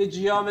is the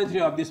geometry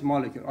of this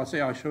molecule? I'll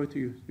show it to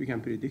you. You can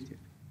predict it.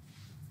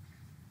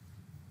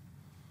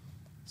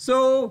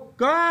 So,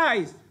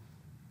 guys,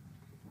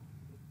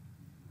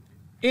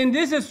 in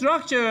this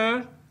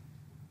structure,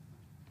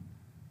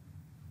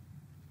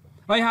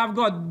 I have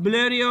got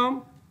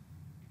barium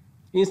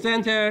in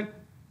center,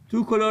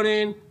 2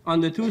 chlorine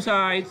on the 2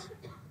 sides.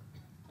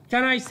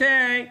 Can I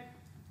say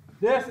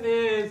this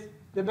is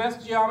the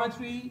best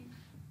geometry?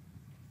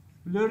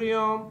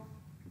 Barium,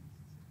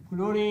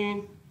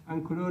 chlorine,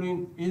 and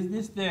chlorine. Is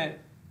this the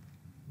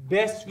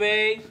best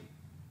way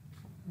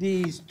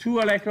these 2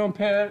 electron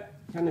pair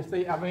can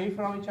stay away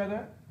from each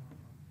other?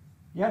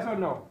 Yes or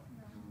no?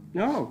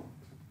 No.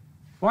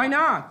 Why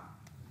not?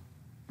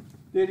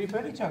 They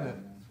repel each other.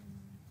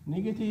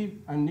 Negative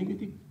and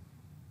negative.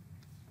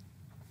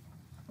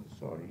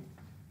 Sorry.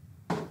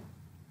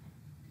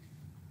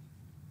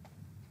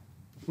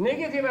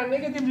 Negative and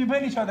negative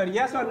repel each other.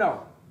 Yes or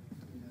no?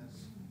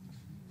 Yes.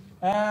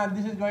 And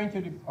this is going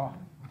to be,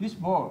 this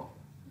board.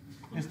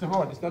 It's the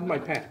board. It's not my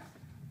pen.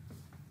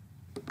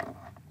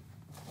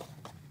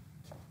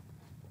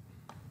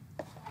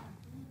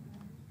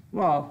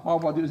 Well, how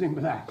about using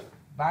black?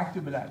 Back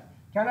to black.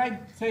 Can I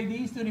say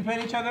these to repel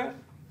each other?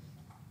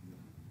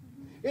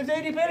 If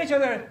they repel each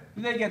other,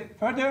 do they get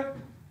further,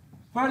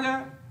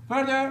 further,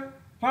 further,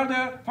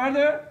 further,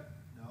 further?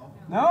 No.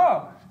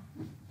 No.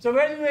 So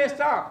where do they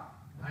stop?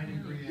 90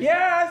 degree angle.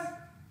 Yes.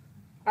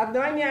 At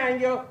 90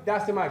 angle,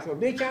 that's the maximum.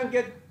 They can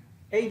get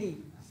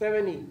 80,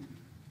 70,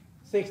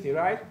 60,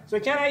 right? So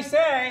can I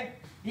say,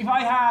 if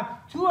I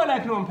have 2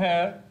 electron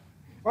pair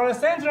on a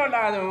central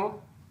atom,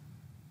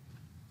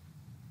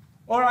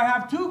 or I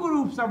have 2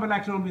 groups of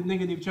electrons with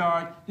negative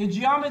charge, the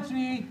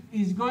geometry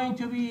is going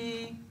to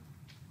be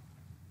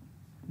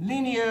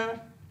linear.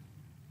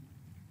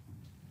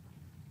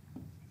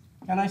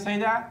 Can I say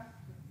that?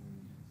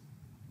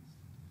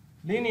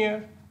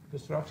 Linear. The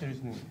structure is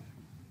linear.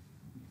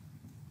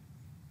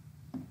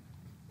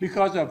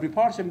 because of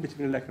repulsion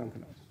between electron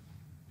clouds.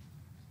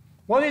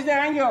 What is the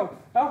angle?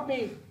 Help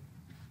me.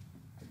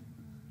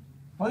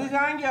 What is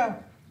the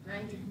angle?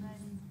 90.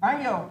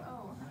 Angle.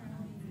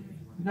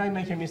 Did I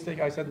make a mistake?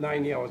 I said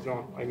 90. I was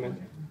wrong. I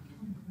meant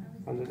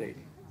 180.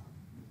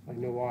 I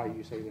know why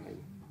you say 90.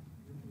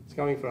 It's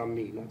coming from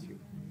me, not you.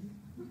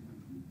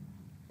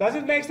 Does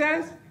it make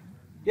sense?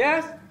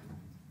 Yes?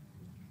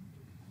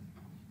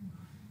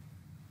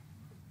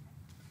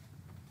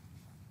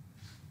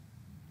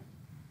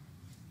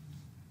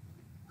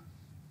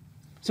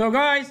 So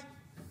guys,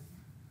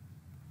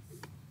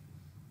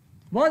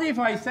 what if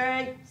I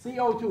say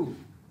CO2?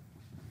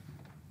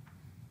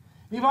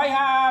 If I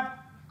have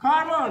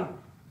carbon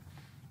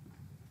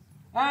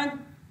and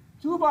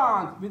 2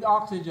 bonds with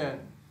oxygen,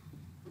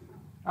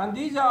 and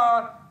these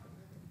are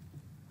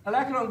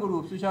electron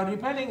groups which are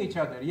repelling each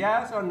other,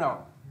 yes or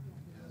no?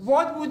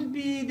 What would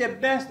be the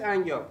best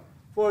angle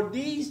for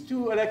these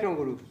 2 electron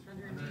groups?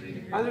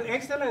 100.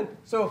 Excellent.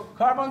 So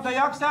carbon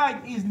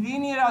dioxide is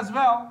linear as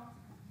well.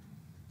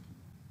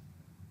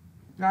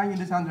 The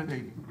angle is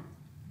 180.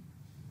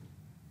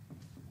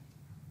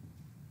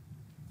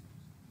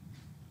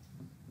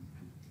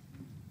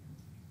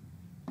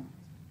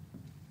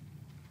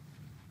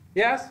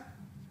 Yes?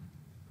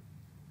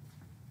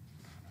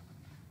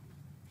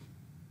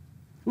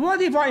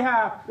 What if I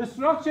have the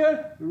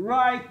structure,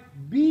 right,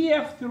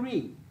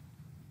 BF3?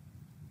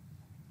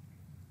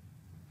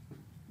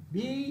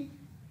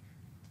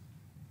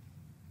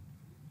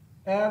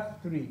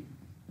 BF3.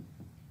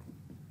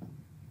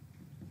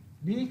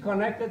 B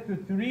connected to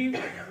 3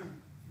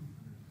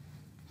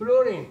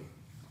 fluorine.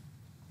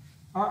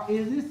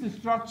 Is this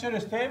structure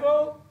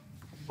stable,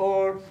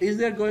 or is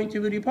there going to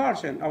be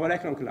repulsion of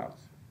electron clouds?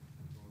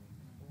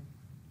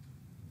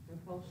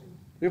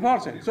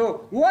 Repulsion.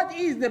 So what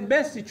is the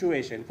best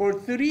situation for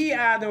 3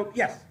 atoms?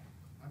 Yes?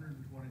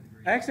 120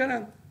 degrees.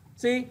 Excellent.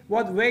 See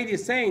what Wade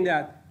is saying,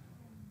 that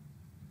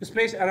the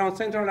space around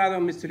central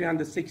atom is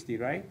 360,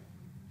 right?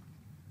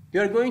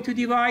 You're going to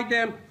divide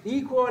them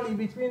equally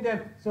between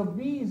them. So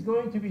B is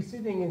going to be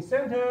sitting in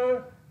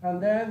center,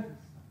 and then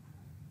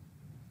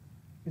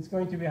it's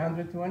going to be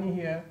 120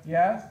 here.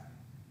 Yes?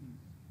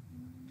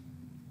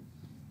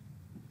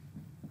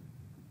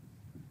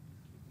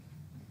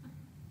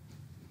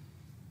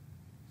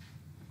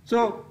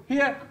 So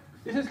here,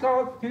 this is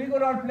called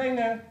trigonal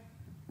planar.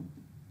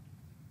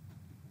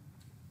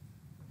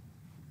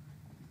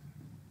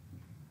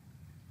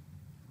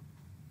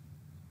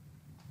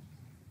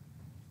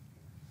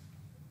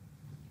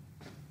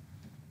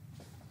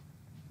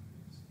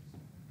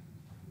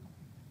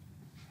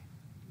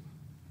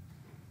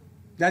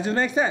 Does it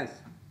make sense?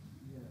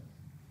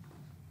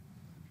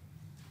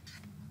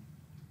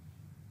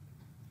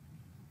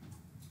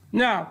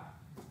 Now,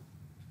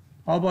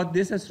 how about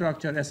this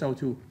structure,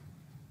 SO2?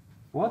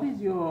 What is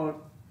your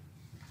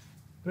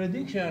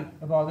prediction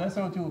about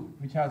SO2,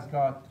 which has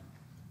got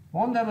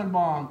 1 double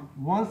bond,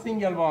 1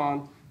 single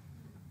bond,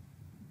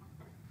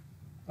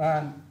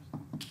 and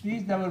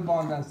these double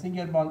bond and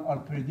single bond are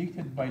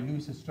predicted by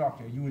Lewis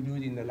structure? You will do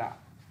it in the lab.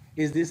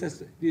 Is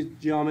this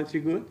geometry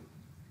good?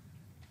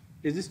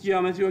 Is this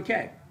geometry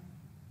okay?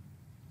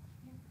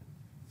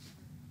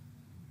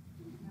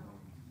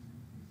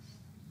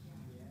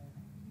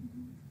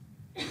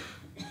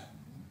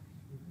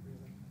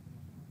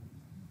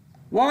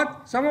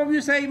 What? Some of you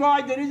say,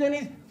 why? The reason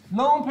is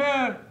lone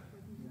pair.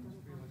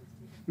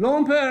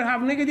 Lone pair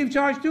have negative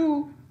charge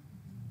too.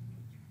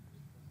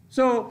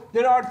 So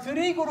there are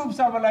 3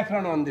 groups of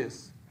electron on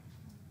this.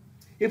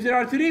 If there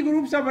are 3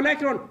 groups of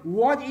electron,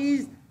 what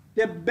is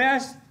the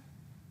best,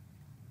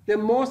 the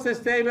most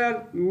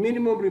stable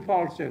minimum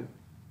repulsion?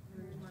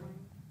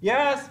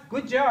 Yes,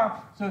 good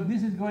job. So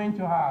this is going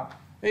to have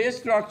a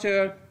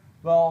structure,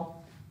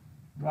 well,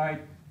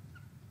 right,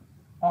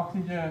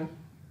 oxygen,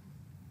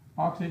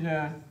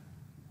 oxygen,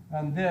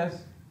 and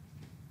this,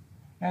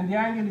 and the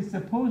angle is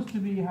supposed to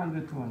be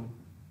 120,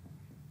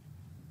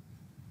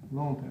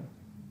 lone pair.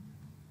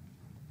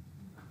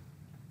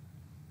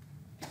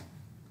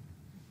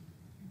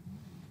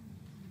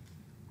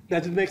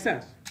 Does it make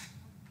sense?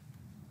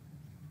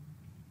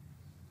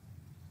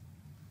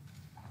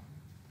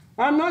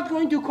 I'm not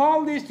going to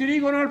call this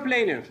trigonal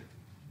planar,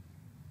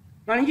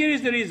 and here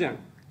is the reason.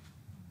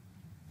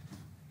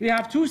 We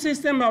have 2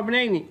 systems of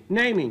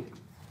naming.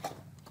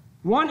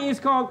 One is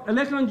called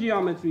electron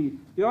geometry.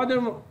 The other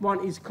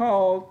one is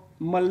called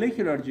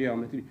molecular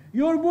geometry.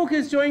 Your book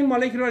is showing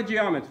molecular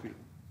geometry.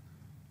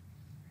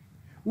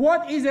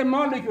 What is a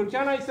molecule?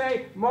 Can I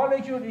say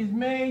molecule is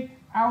made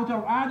out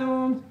of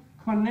atoms,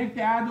 connect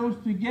the atoms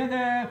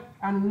together,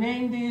 and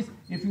name this?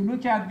 If you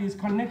look at this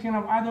connection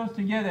of atoms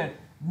together,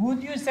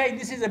 would you say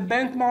this is a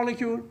bent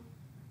molecule?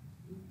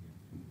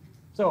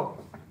 So,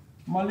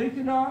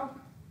 molecular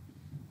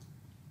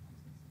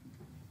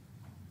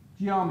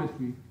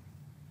geometry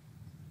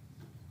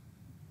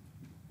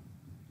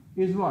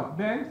is what?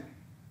 Bent?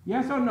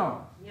 Yes or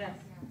no? Yes.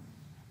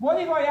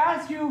 What if I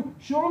ask you,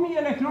 show me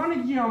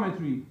electronic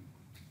geometry?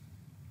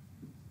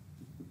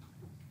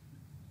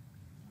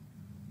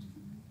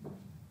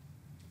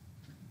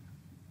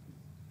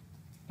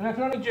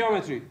 Electronic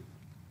geometry.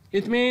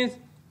 It means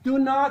do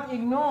not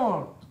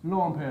ignore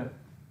lone pair.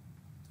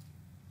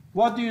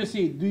 What do you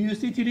see? Do you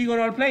see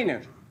trigonal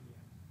planar?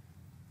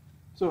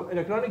 So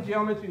electronic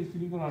geometry is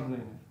trigonal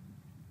planar.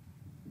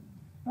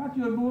 But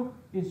your book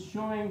is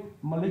showing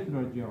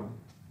molecular geometry.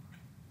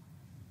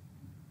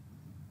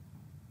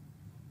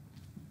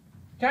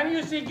 Can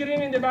you see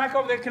green in the back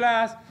of the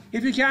class?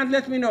 If you can't,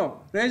 let me know.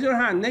 Raise your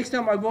hand. Next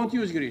time I won't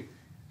use green.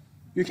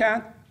 You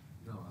can't?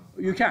 No.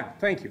 You can.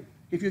 Thank you.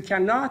 If you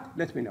cannot,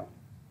 let me know.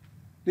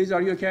 Liz,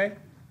 are you okay?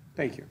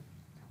 Thank you.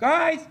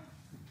 Guys,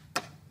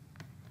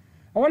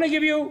 I want to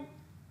give you,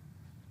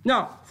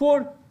 now,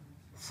 for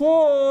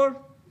 4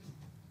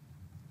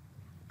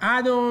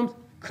 atoms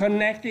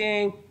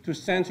connecting to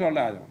central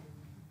atom.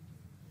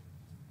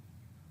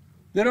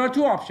 There are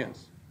 2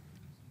 options.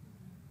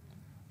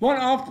 One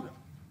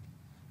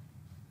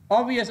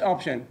obvious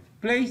option,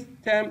 place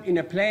them in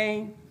a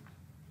plane,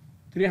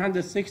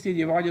 360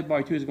 divided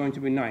by 2 is going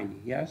to be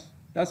 90, yes?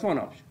 That's one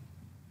option.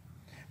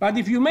 But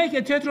if you make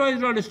a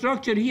tetrahedral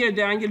structure here,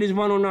 the angle is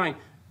 109.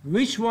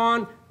 Which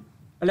one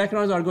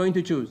electrons are going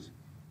to choose?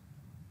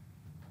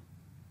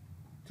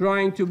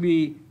 Trying to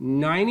be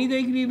 90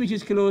 degrees, which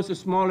is close,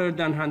 smaller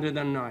than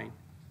 109.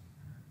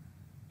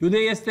 Do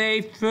they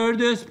stay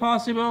furthest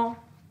possible?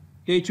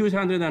 They choose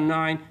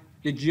 109.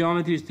 The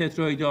geometry is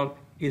tetrahedral.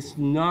 It's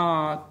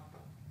not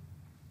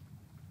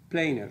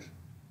planar.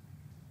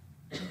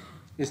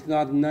 It's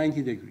not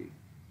 90 degrees.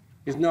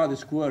 It's not a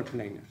square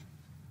planar.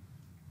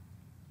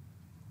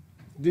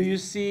 Do you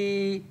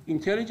see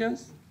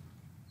intelligence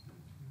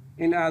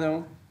in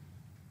atom?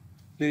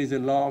 There is a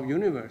law of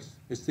universe,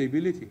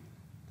 stability.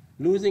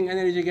 Losing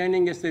energy,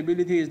 gaining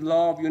stability is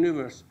law of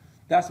universe.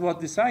 That's what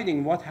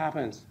deciding what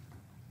happens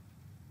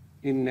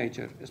in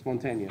nature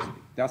spontaneously.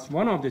 That's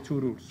one of the 2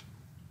 rules.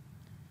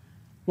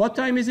 What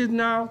time is it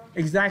now?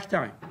 Exact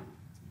time.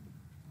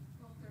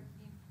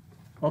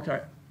 12:13.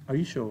 Okay, are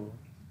you sure?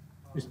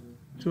 It's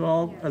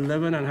 12,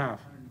 11 and a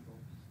half.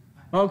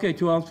 Okay,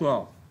 12,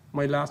 12,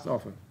 my last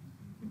offer.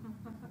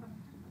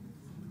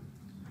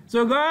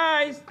 So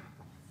guys,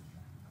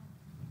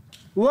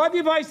 what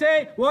if I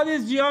say, what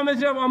is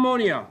geometry of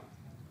ammonia?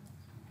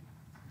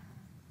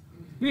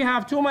 We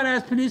have 2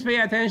 minutes, please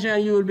pay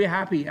attention, you will be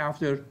happy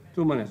after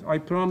 2 minutes. I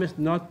promise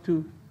not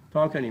to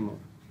talk anymore.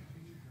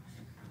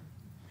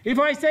 If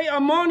I say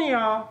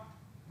ammonia,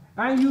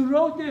 and you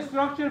wrote the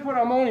structure for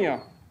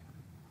ammonia,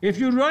 if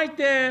you write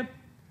the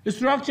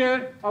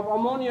structure of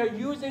ammonia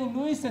using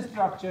Lewis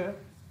structure,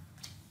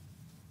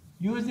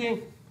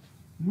 using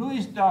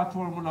Lewis dot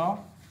formula,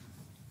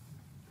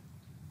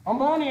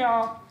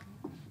 ammonia,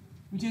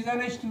 which is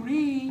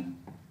NH3,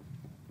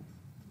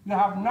 you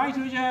have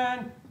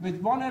nitrogen with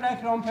 1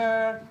 electron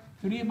pair,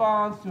 3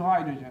 bonds to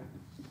hydrogen.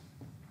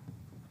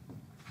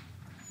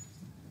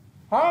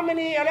 How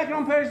many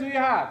electron pairs do you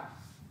have?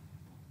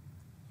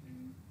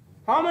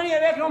 How many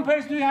electron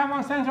pairs do you have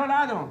on central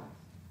atom?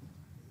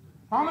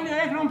 How many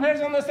electron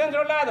pairs on the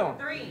central atom?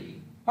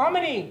 3. How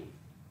many?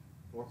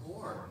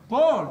 4.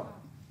 4.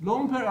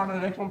 Lone pair are an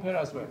electron pair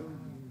as well.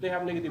 They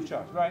have negative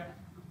charge, right?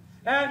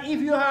 And if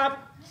you have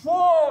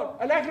 4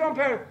 electron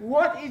pair,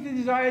 what is the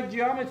desired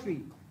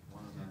geometry?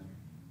 109.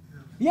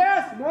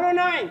 Yes,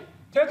 109,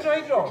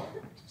 tetrahedral.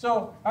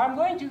 So I'm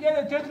going to get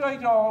a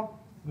tetrahedral.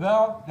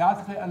 Well,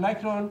 that's the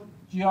electron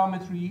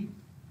geometry.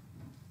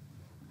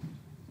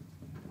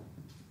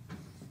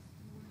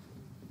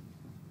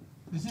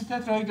 This is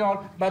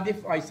tetrahedral, but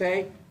if I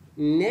say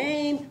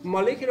name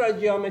molecular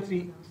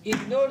geometry,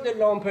 ignore the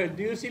lone pair.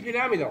 Do you see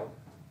pyramidal?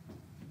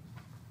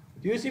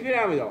 Do you see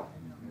pyramidal?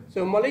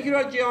 So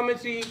molecular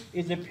geometry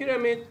is a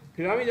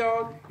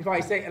pyramidal. If I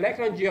say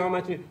electron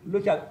geometry,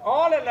 look at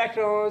all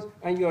electrons,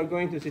 and you are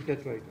going to see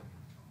tetrahedral.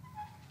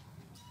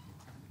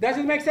 Does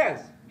it make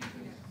sense?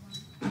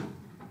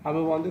 Have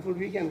a wonderful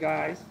weekend,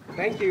 guys.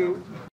 Thank you.